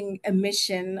increasing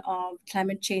emission of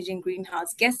climate changing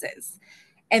greenhouse gases.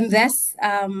 And that's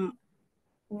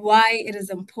why it is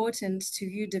important to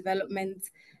view development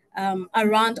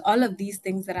around all of these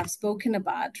things that I've spoken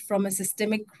about from a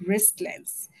systemic risk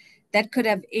lens that could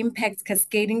have impacts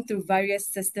cascading through various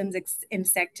systems in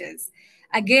sectors.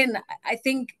 Again, I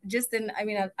think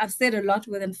I've said a lot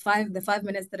within the 5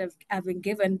 minutes that I've been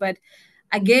given, but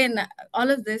again, all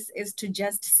of this is to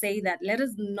just say that let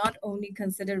us not only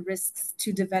consider risks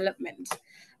to development,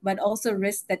 but also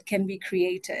risks that can be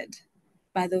created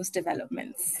by those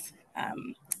developments.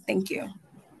 Thank you.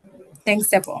 Thanks,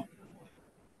 Seppo.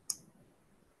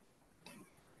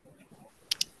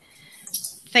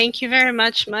 Thank you very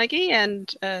much, Maggie, and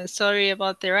sorry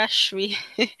about the rush. We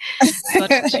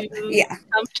got too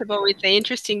comfortable with the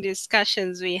interesting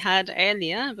discussions we had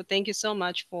earlier, but thank you so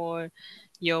much for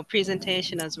your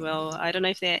presentation as well. I don't know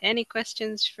if there are any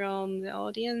questions from the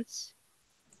audience.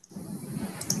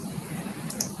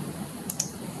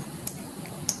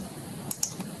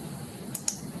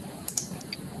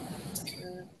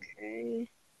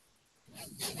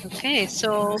 Okay,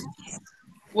 so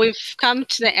we've come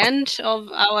to the end of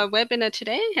our webinar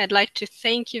today. I'd like to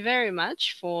thank you very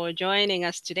much for joining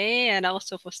us today and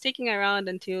also for sticking around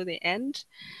until the end.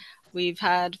 We've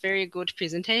had very good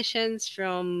presentations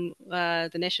from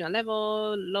the national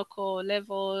level, local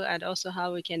level, and also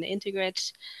how we can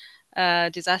integrate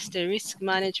disaster risk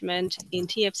management, in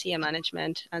TFCA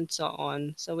management, and so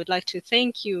on. So we'd like to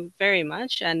thank you very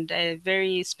much, and a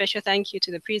very special thank you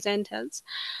to the presenters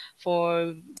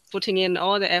for putting in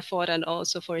all the effort and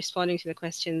also for responding to the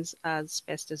questions as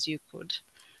best as you could.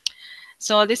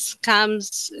 So this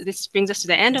brings us to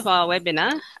the end of our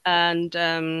webinar,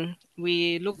 and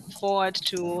we look forward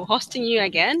to hosting you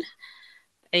again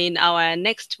in our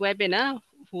next webinar,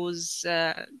 whose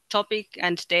topic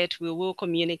and date we will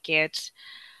communicate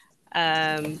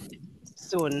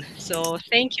soon. So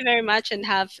thank you very much and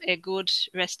have a good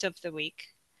rest of the week.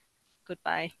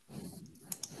 Goodbye.